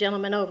crossed that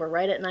gentleman over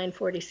right at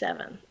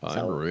 9:47.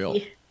 Unreal.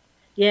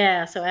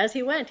 So as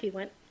he went,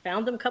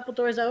 found them a couple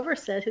doors over,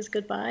 said his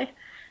goodbye.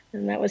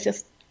 And that was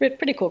just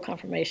pretty cool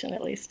confirmation,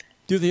 at least.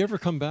 Do they ever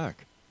come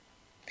back?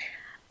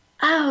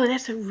 Oh,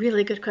 that's a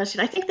really good question.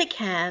 I think they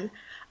can.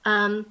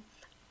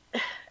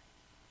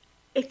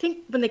 I think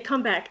when they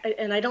come back,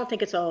 and I don't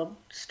think it's a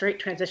straight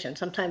transition.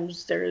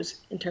 Sometimes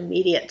there's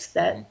intermediates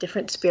that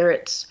different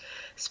spirits,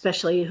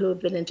 especially who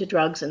have been into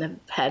drugs and have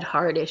had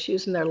hard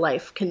issues in their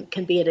life,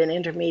 can be at an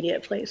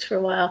intermediate place for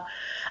a while.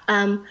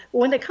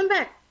 When they come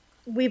back,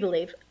 we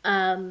believe,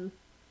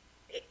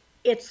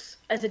 it's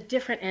as a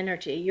different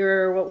energy.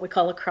 You're what we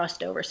call a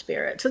crossed over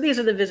spirit. So these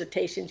are the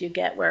visitations you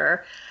get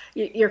where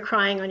you're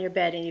crying on your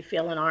bed and you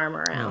feel an arm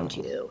around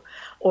you,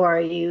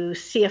 or you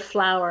see a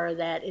flower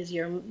that is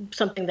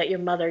something that your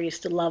mother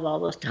used to love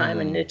all this time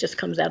and it just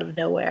comes out of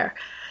nowhere.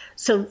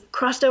 So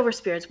crossed over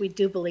spirits, we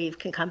do believe,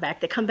 can come back.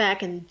 They come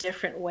back in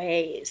different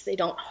ways. They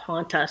don't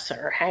haunt us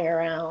or hang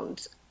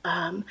around.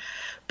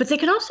 But they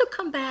can also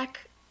come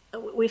back.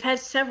 We've had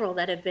several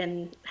that have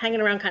been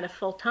hanging around kind of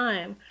full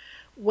time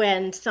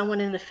when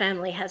someone in the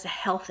family has a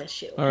health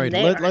issue. All right,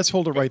 let's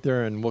hold it right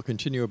there, and we'll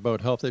continue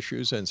about health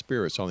issues and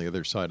spirits on the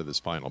other side of this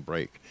final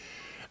break.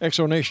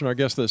 Exonation, our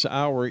guest this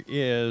hour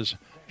is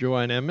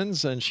JOANNE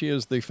EMMONS, and she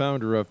is the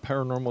founder of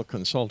Paranormal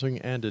Consulting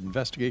and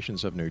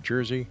Investigations of New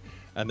Jersey,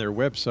 and their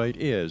website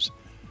is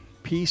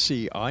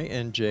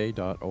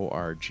PCINJ.org.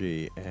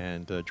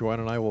 And JOANNE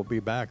and I will be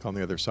back on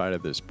the other side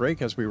of this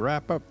break as we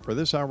wrap up for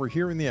this hour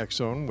here in the X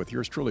Zone with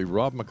yours truly,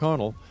 Rob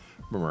McConnell,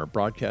 from our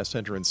broadcast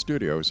center and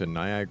studios in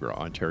Niagara,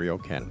 Ontario,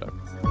 Canada.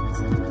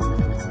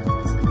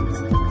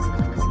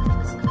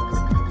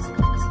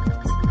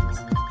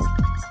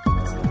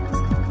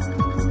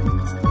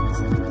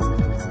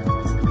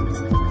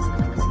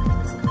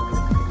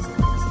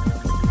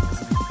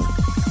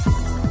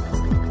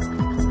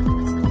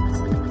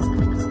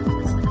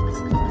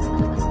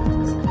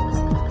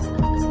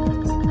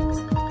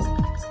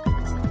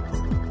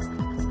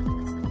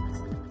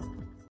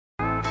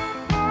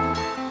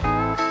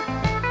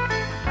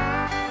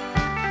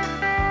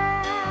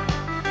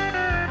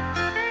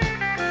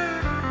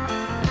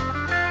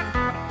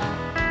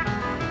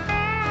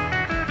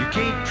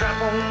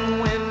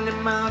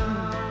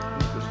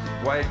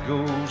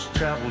 Ghost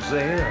travels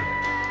there.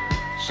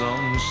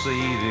 Some say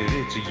that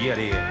it's a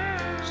Yeti.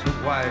 Snow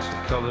White's the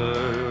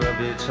color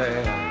of its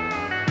hair.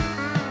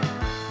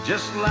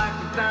 Just like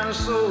the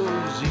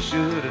dinosaurs, he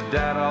should have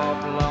died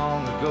off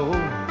long ago.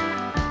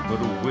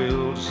 But a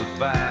will to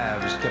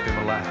survive has kept him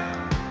alive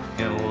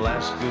in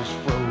Alaska's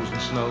frozen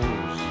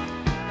snows.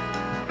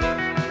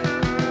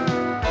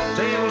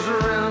 Tales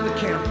around the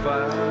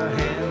campfire,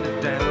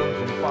 handed down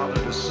from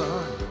father to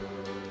son.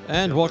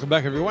 And welcome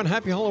back, everyone.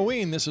 Happy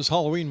Halloween. This is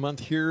Halloween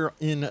month here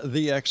in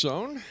the X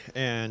Zone.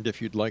 And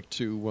if you'd like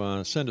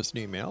to send us an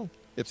email,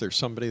 if there's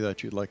somebody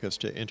that you'd like us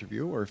to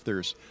interview, or if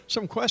there's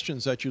some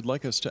questions that you'd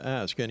like us to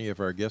ask any of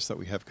our guests that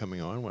we have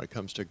coming on when it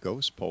comes to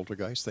ghosts,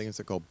 poltergeists, things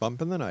that go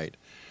bump in the night,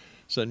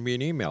 send me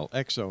an email,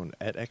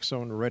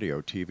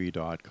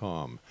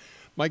 xzone@xzoneradiotv.com.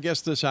 My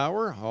guest this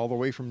hour, all the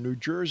way from New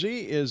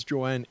Jersey, is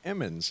JOANNE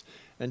EMMONS,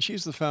 and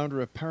she's the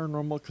founder of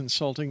Paranormal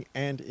Consulting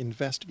and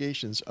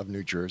Investigations of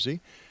New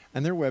Jersey.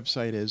 And their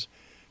website is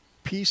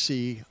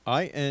PCINJ.org.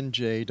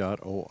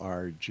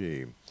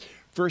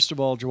 First of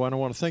all, JOANNE, I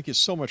want to thank you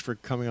so much for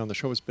coming on the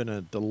show. It's been a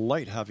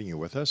delight having you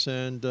with us.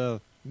 And,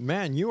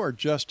 man, you are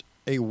just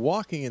a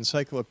walking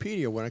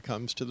encyclopedia when it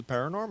comes to the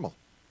paranormal.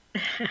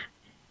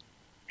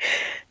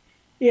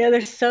 Yeah,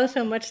 there's so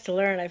much to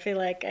learn. I feel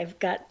like I've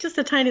got just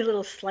a tiny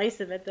little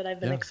slice of it that I've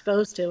been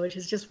exposed to, which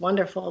is just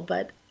wonderful.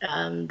 But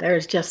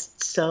there's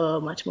just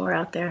so much more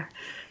out there.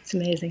 It's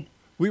amazing.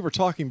 We were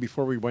talking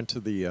before we went to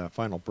the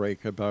final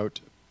break about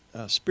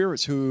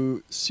spirits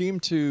who seem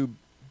to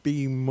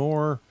be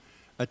more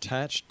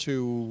attached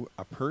to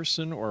a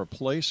person or a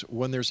place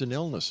when there's an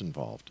illness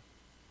involved.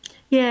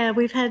 Yeah,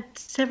 we've had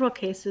several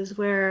cases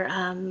where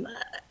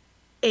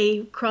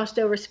a crossed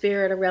over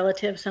spirit, a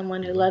relative,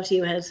 someone who loves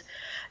you, has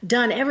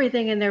done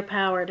everything in their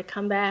power to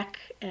come back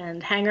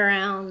and hang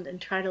around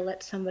and try to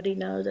let somebody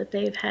know that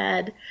they've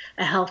had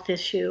a health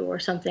issue or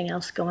something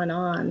else going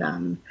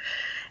on.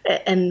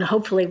 And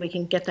hopefully we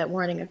can get that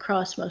warning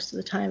across most of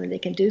the time and they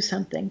can do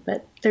something.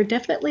 But they're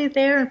definitely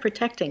there and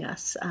protecting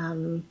us.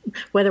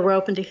 Whether we're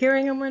open to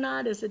hearing them or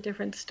not is a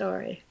different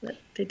story. But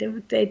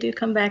they do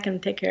come back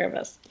and take care of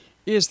us.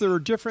 Is there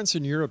a difference,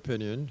 in your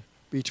opinion,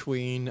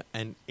 between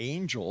an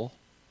angel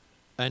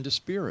and a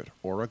spirit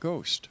or a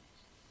ghost?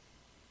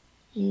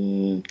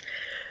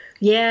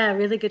 Yeah,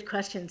 really good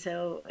question.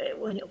 So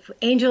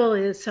angel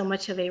is so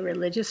much of a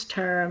religious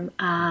term.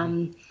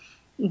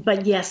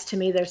 But yes, to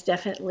me, there's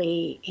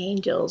definitely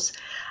angels.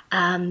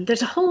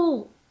 There's a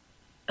whole,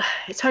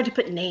 it's hard to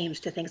put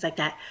names to things like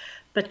that,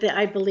 but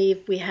I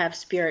believe we have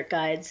spirit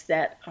guides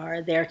that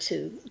are there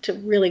to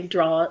really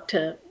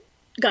to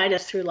guide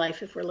us through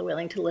life if we're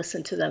willing to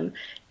listen to them.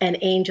 And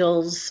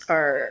angels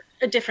are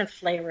a different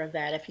flavor of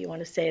that, if you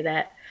want to say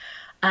that.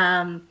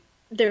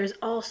 There's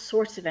all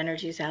sorts of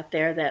energies out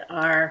there that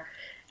are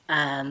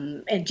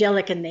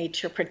angelic in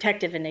nature,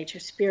 protective in nature,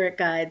 spirit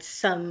guides.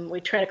 Some, we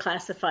try to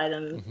classify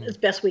them as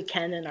best we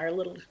can in our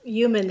little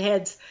human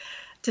heads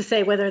to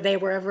say whether they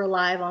were ever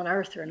alive on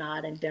Earth or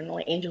not. And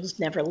generally, angels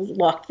never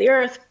walked the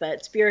Earth,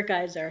 but spirit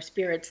guides are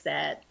spirits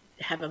that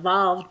have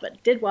evolved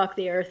but did walk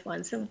the Earth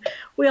once. And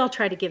we all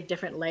try to give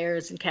different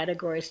layers and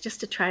categories just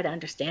to try to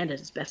understand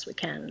it as best we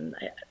can.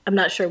 And I'm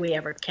not sure we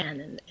ever can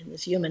in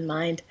this human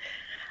mind.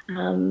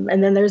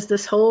 And then there's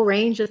this whole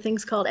range of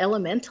things called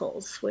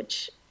elementals,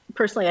 which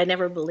personally I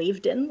never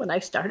believed in when I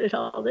started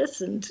all this,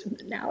 and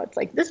now it's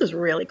like, this is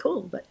really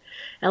cool. But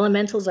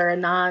elementals are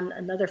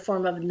another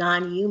form of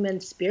non-human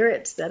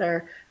spirits that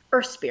are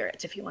earth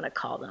spirits, if you want to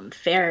call them,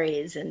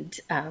 fairies and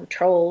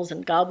trolls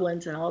and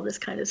goblins and all this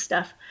kind of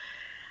stuff.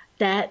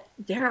 That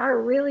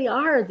really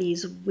are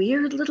these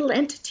weird little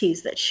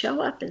entities that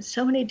show up in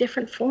so many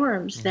different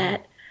forms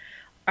that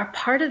are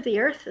part of the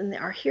earth and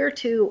are here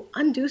to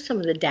undo some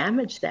of the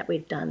damage that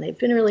we've done. They've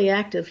been really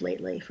active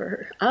lately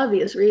for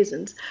obvious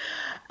reasons.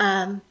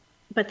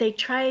 But they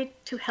try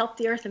to help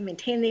the earth and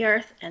maintain the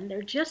earth, and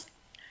they're just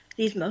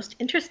these most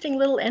interesting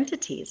little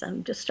entities.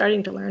 I'm just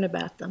starting to learn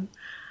about them.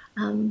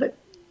 But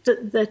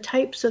the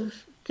types of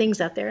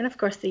things out there, and of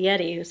course the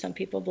Yeti, who some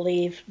people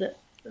believe that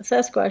the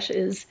Sasquatch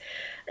is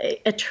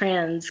a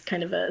trans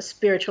kind of a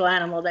spiritual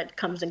animal that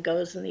comes and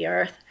goes in the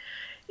earth.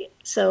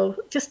 So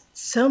just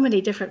so many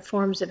different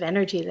forms of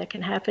energy that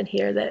can happen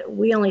here that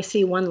we only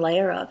see one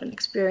layer of and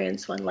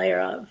experience one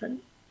layer of. And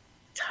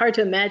it's hard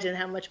to imagine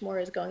how much more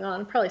is going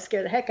on. It'd probably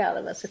scare the heck out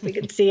of us if we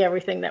could see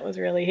everything that was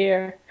really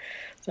here.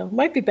 So it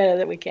might be better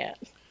that we can't.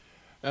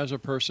 As a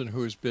person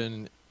who's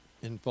been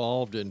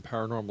involved in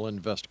paranormal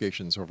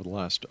investigations over the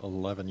last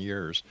 11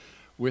 years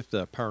with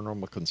the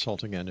Paranormal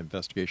Consulting and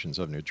Investigations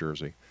of New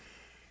Jersey,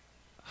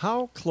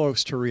 how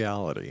close to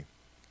reality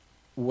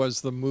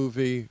was the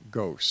movie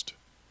Ghost?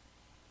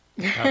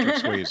 Patrick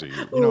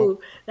Swayze. Ooh,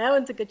 that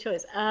one's a good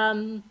choice.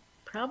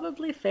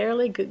 Probably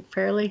fairly good,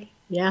 probably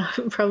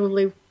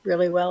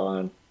really well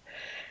on.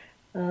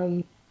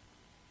 And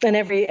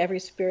every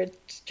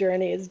spirit's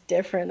journey is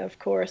different, of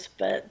course,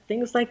 but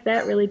things like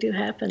that really do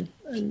happen,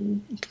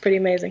 and it's pretty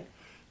amazing.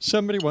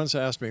 Somebody once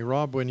asked me,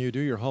 Rob, when you do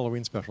your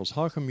Halloween specials,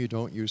 how come you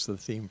don't use the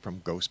theme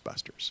from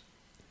Ghostbusters?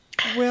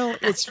 Well,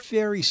 it's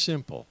very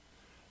simple.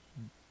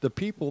 The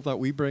people that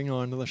we bring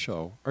onto the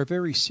show are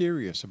very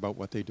serious about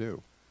what they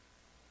do.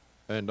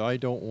 And I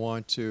don't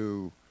want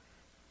to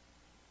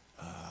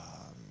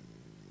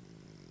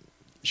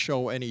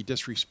show any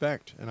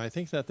disrespect. And I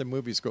think that the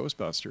movie's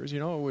Ghostbusters,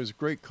 it was a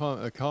great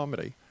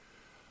comedy.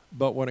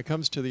 But when it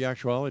comes to the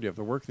actuality of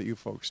the work that you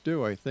folks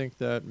do, I think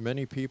that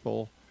many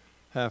people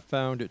have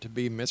found it to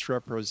be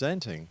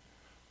misrepresenting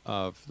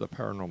of the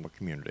paranormal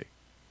community.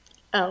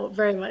 Oh,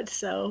 very much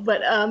so.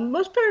 But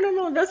most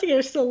paranormal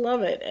investigators still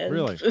love it. And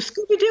really?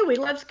 Scooby-Doo, we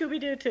love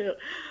Scooby-Doo too.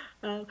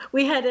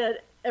 We had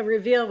a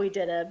reveal. We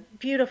did a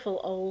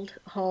beautiful old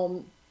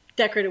home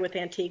decorated with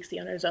antiques. The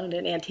owners owned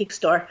an antique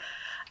store.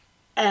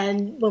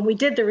 And when we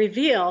did the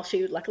reveal,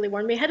 she luckily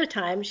warned me ahead of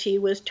time, she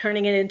was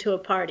turning it into a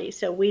party.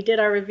 So we did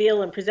our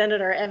reveal and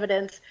presented our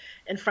evidence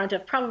in front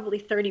of probably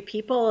 30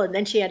 people. And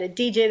then she had a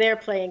DJ there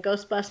playing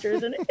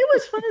Ghostbusters. And it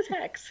was fun as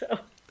heck. So,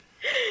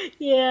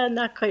 yeah,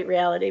 not quite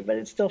reality, but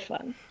it's still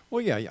fun.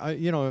 Well, yeah,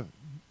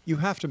 you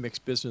have to mix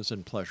business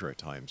and pleasure at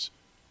times.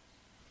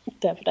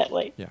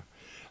 Definitely.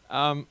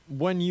 Yeah.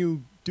 When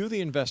you do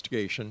the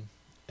investigation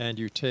and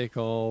you take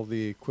all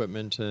the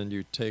equipment and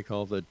you take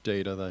all the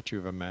data that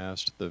you've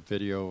amassed, the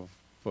video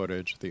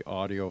footage, the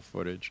audio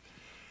footage,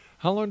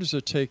 how long does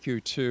it take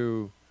you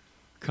to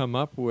come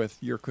up with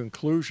your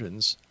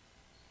conclusions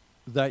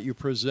that you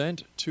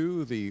present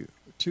to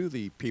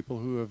the people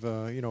who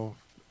have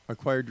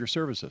acquired your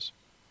services?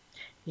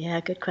 Yeah,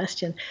 good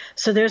question.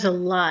 So there's a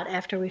lot.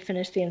 After we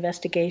finish the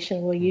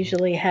investigation, we'll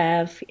usually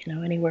have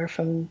anywhere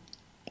from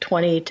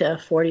 20 to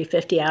 40,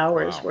 50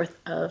 hours worth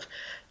of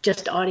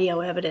just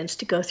audio evidence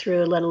to go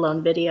through, let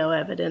alone video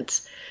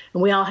evidence.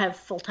 And we all have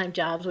full-time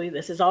jobs.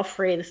 This is all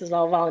free. This is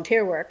all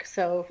volunteer work.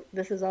 So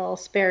this is all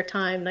spare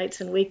time,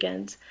 nights and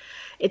weekends.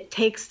 It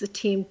takes the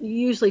team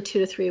usually 2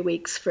 to 3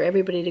 weeks for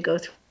everybody to go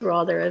through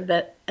all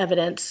their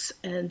evidence.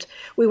 And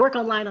we work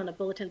online on a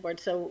bulletin board,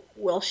 so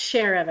we'll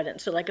share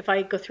evidence. So like if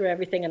I go through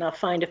everything and I'll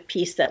find a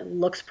piece that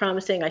looks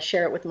promising, I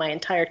share it with my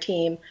entire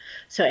team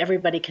so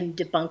everybody can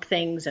debunk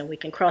things and we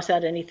can cross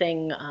out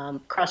anything,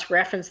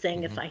 cross-reference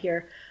thing. If I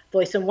hear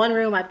voice in one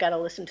room, I've got to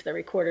listen to the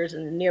recorders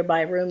in the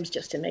nearby rooms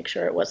just to make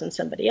sure it wasn't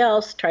somebody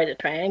else, try to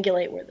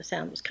triangulate where the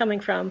sound was coming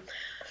from.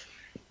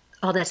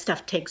 All that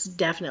stuff takes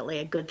definitely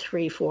a good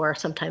 3, 4,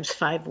 sometimes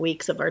 5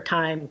 weeks of our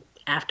time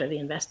after the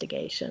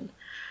investigation.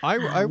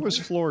 I was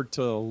floored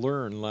to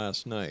learn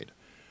last night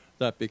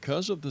that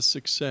because of the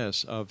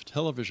success of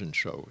television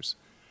shows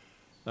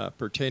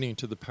pertaining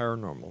to the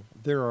paranormal,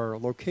 there are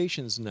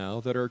locations now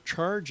that are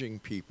charging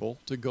people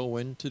to go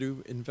in to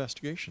do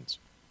investigations.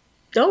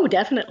 Oh,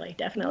 definitely.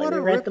 What we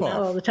rent them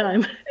out all the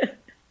time.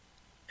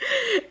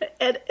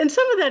 and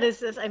some of that is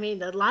this. I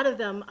mean, a lot of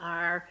them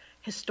are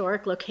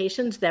historic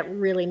locations that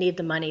really need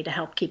the money to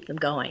help keep them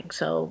going.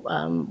 So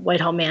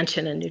Whitehall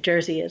Mansion in New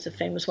Jersey is a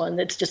famous one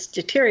that's just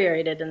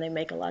deteriorated, and they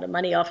make a lot of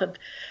money off of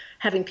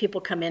having people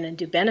come in and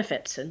do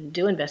benefits and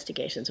do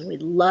investigations. And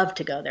we'd love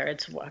to go there.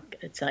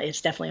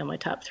 It's definitely on my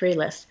top 3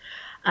 list.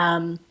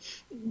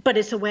 But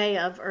it's a way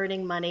of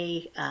earning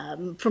money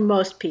for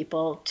most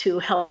people to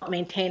help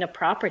maintain a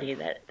property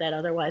that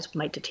otherwise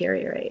might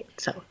deteriorate.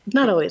 So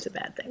not always a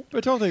bad thing.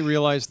 But don't they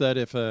realize that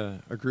if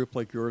a group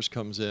like yours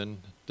comes in,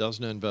 does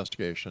an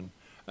investigation,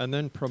 and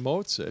then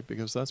promotes it,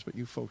 because that's what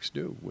you folks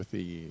do with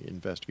the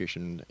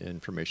investigation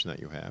information that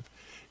you have,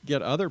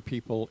 get other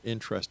people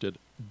interested,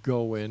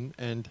 go in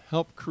and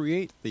help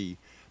create the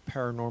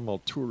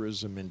paranormal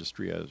tourism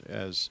industry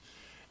as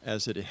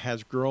it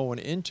has grown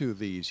into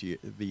these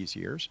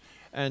years.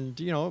 And,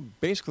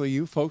 basically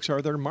you folks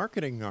are their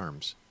marketing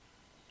arms.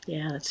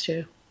 Yeah, that's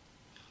true.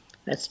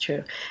 That's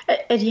true.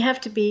 And you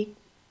have to be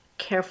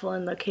careful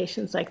in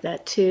locations like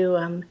that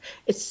too.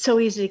 It's so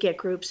easy to get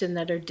groups in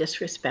that are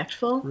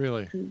disrespectful.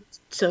 Really? And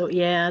so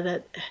yeah,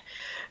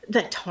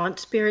 that taunt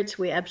spirits,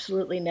 we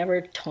absolutely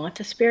never taunt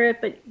a spirit,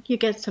 but you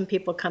get some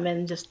people come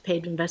in just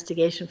paid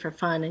investigation for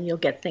fun, and you'll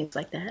get things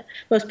like that.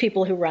 Most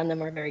people who run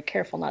them are very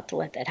careful not to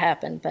let that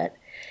happen, but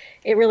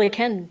it really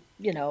can,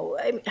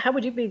 I mean, how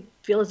would you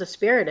feel as a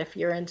spirit if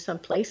you're in some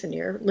place and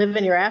you're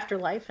living your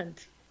afterlife and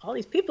all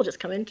these people just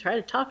come in and try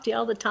to talk to you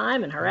all the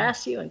time and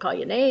harass you and call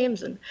you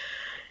names, and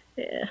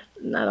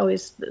not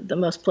always the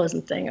most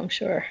pleasant thing, I'm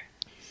sure.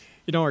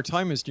 Our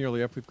time is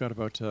nearly up. We've got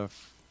about,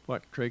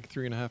 Craig,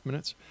 3.5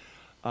 minutes.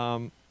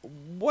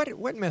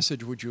 What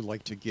message would you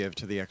like to give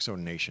to the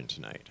X-Zone Nation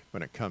tonight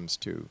when it comes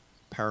to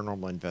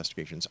paranormal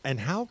investigations?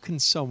 And how can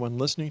someone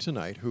listening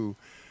tonight who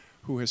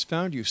has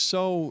found you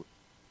so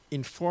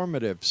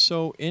informative,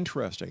 so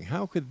interesting,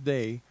 how could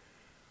they,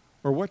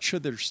 or what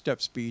should their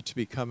steps be to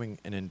becoming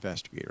an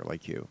investigator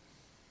like you?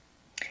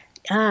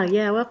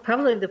 Yeah, well,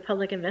 probably the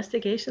public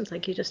investigations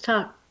like you just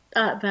talked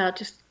about.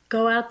 Just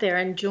go out there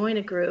and join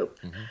a group.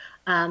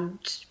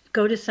 Just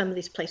go to some of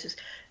these places.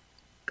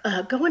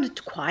 Go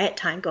into quiet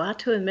time. Go out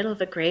to the middle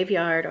of a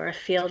graveyard or a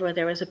field where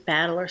there was a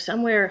battle or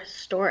somewhere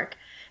historic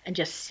and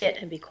just sit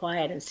and be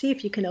quiet and see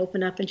if you can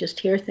open up and just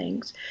hear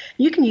things.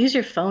 You can use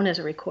your phone as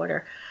a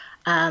recorder.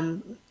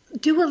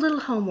 Do a little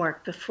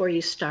homework before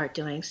you start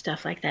doing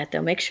stuff like that,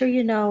 though. Make sure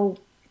you know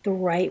the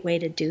right way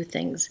to do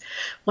things.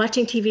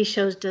 Watching TV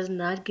shows does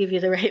not give you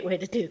the right way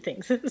to do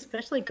things,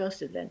 especially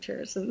Ghost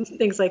Adventures and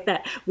things like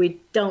that. We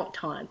don't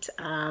taunt.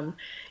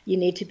 You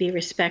need to be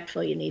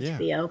respectful. You need to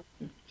be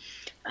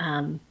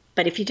open.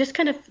 But if you just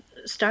kind of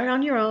start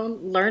on your own,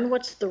 learn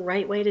what's the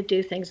right way to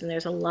do things, and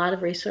there's a lot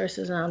of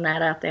resources on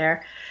that out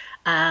there.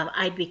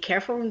 I'd be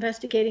careful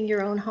investigating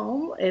your own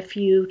home. If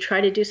you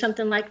try to do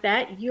something like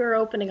that, you're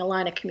opening a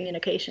line of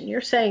communication. You're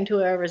saying to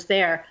whoever's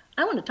there,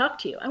 I want to talk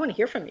to you. I want to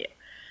hear from you.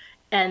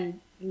 And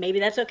maybe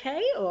that's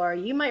okay, or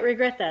you might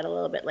regret that a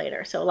little bit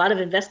later. So a lot of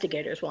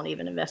investigators won't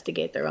even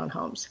investigate their own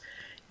homes.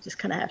 You just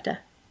kind of have to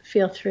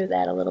feel through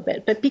that a little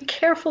bit. But be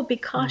careful, be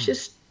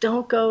cautious.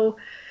 Don't go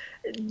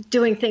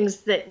doing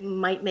things that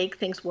might make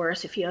things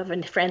worse. If you have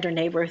a friend or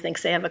neighbor who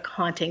thinks they have a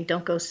haunting,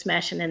 don't go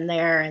smashing in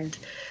there and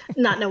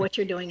not know what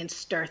you're doing and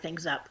stir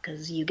things up,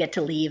 because you get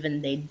to leave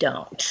and they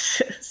don't.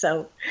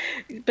 So,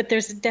 but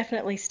there's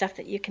definitely stuff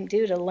that you can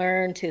do to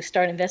learn, to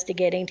start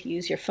investigating, to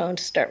use your phone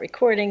to start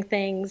recording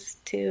things,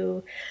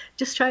 to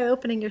just try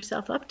opening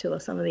yourself up to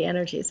some of the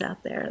energies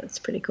out there. That's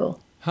pretty cool.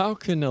 How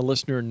can a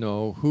listener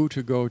know who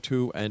to go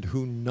to and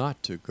who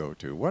not to go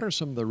to? What are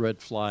some of the red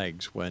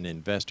flags when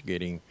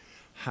investigating?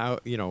 How,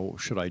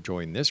 should I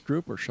join this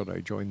group or should I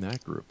join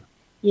that group?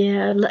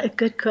 Yeah,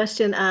 good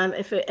question.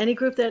 If any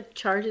group that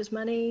charges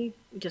money,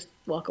 just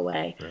walk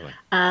away.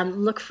 Really?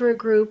 Look for a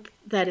group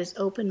that is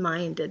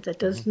open-minded, that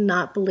does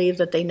not believe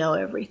that they know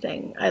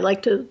everything. I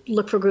like to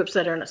look for groups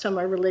that are some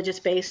are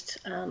religious-based.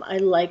 I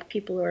like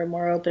people who are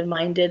more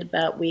open-minded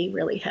about we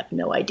really have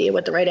no idea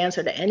what the right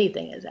answer to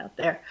anything is out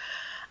there.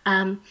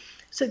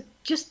 So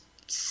just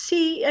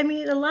see, I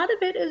mean, a lot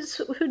of it is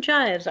who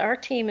jives. Our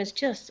team is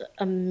just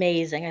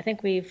amazing. I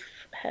think we've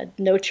had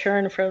no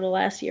churn for the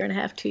last 1.5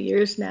 years, 2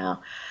 years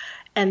now.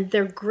 And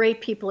they're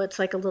great people. It's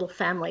like a little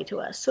family to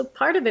us. So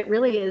part of it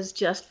really is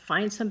just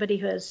find somebody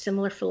who has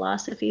similar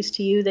philosophies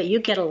to you that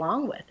you get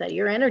along with, that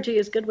your energy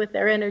is good with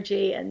their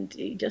energy, and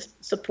you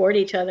just support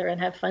each other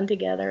and have fun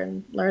together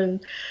and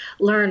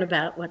learn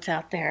about what's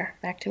out there.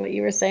 Back to what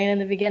you were saying in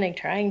the beginning,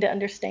 trying to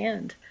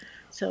understand.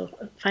 So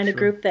find a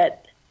group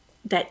that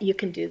you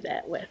can do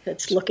that with,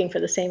 that's looking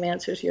for the same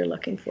answers you're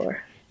looking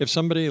for. If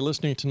somebody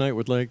listening tonight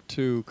would like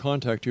to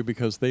contact you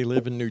because they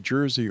live in New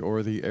Jersey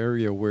or the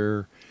area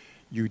where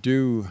you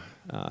do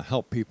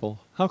help people,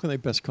 how can they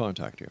best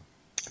contact you?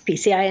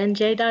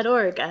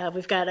 PCINJ.org.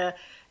 We've got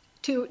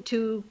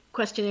two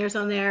questionnaires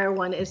on there.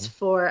 One is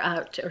for,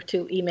 or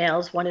 2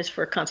 emails. One is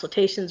for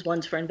consultations.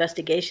 One's for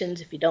investigations.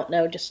 If you don't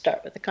know, just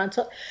start with a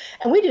consult.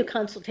 And we do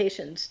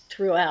consultations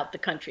throughout the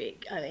country.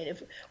 I mean,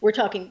 if we're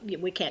talking,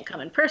 we can't come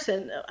in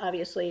person,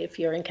 obviously, if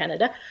you're in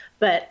Canada,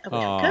 but we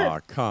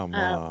could. Come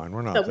on.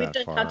 We're not so that we've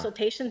done far.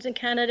 Consultations in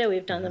Canada.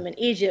 We've done them in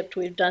Egypt.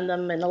 We've done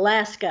them in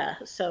Alaska.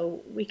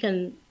 So we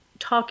can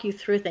talk you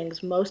through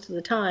things most of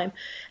the time.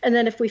 And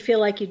then if we feel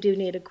like you do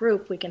need a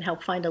group, we can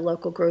help find a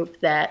local group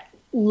that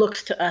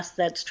looks to us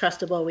that's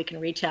trustable. We can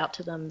reach out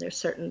to them. There's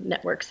certain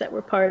networks that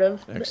we're part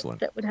of.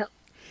 Excellent. That would help.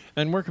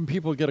 And where can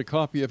people get a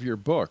copy of your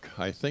book,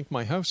 I Think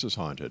My House is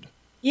Haunted?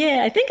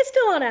 Yeah, I think it's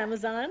still on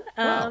Amazon.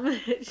 Wow.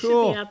 It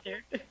Cool. should be out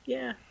there.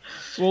 Yeah.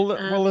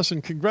 Well,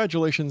 listen,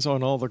 congratulations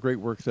on all the great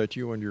work that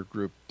you and your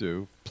group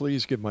do.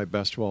 Please give my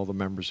best to all the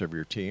members of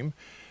your team.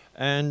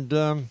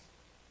 And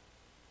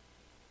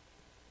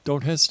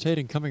don't hesitate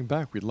in coming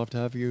back. We'd love to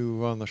have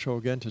you on the show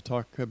again to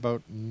talk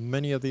about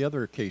many of the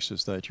other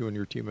cases that you and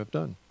your team have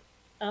done.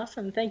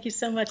 Awesome. Thank you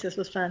so much. This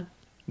was fun.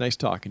 Nice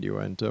talking to you.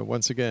 And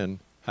once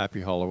again,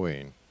 happy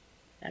Halloween.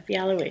 Happy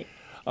Halloween.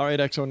 All right,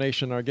 Exo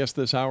Nation, our guest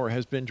this hour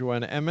has been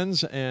JOANNE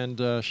EMMONS,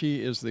 and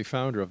she is the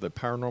founder of the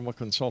Paranormal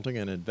Consulting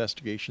and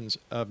Investigations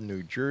of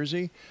New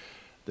Jersey.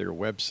 Their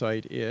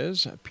website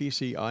is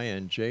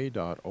pcinj.org.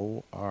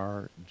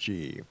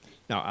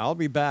 Now, I'll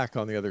be back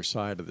on the other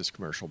side of this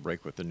commercial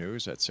break with the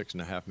news at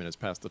 6.5 minutes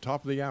past the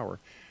top of the hour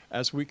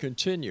as we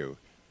continue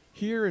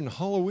here in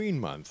Halloween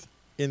month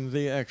in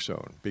the X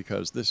Zone,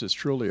 because this is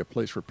truly a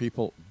place where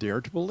people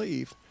dare to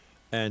believe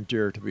and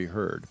dare to be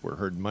heard. We're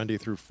heard Monday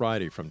through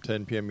Friday from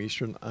 10 p.m.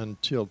 Eastern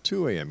until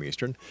 2 a.m.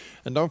 Eastern.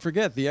 And don't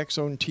forget the X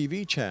Zone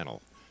TV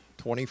channel,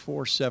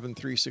 24/7,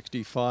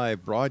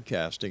 365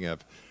 broadcasting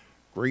of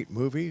great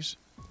movies,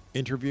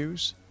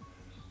 interviews.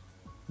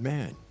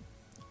 Man,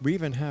 we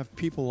even have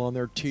people on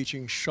there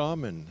teaching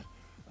shaman.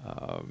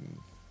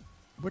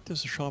 What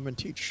does a shaman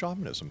teach?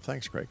 Shamanism.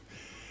 Thanks, Craig.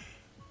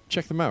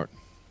 Check them out.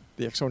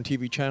 The X Zone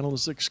TV channel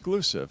is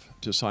exclusive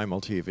to Simul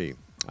TV.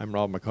 I'm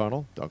Rob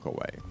McConnell. Don't go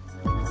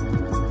away.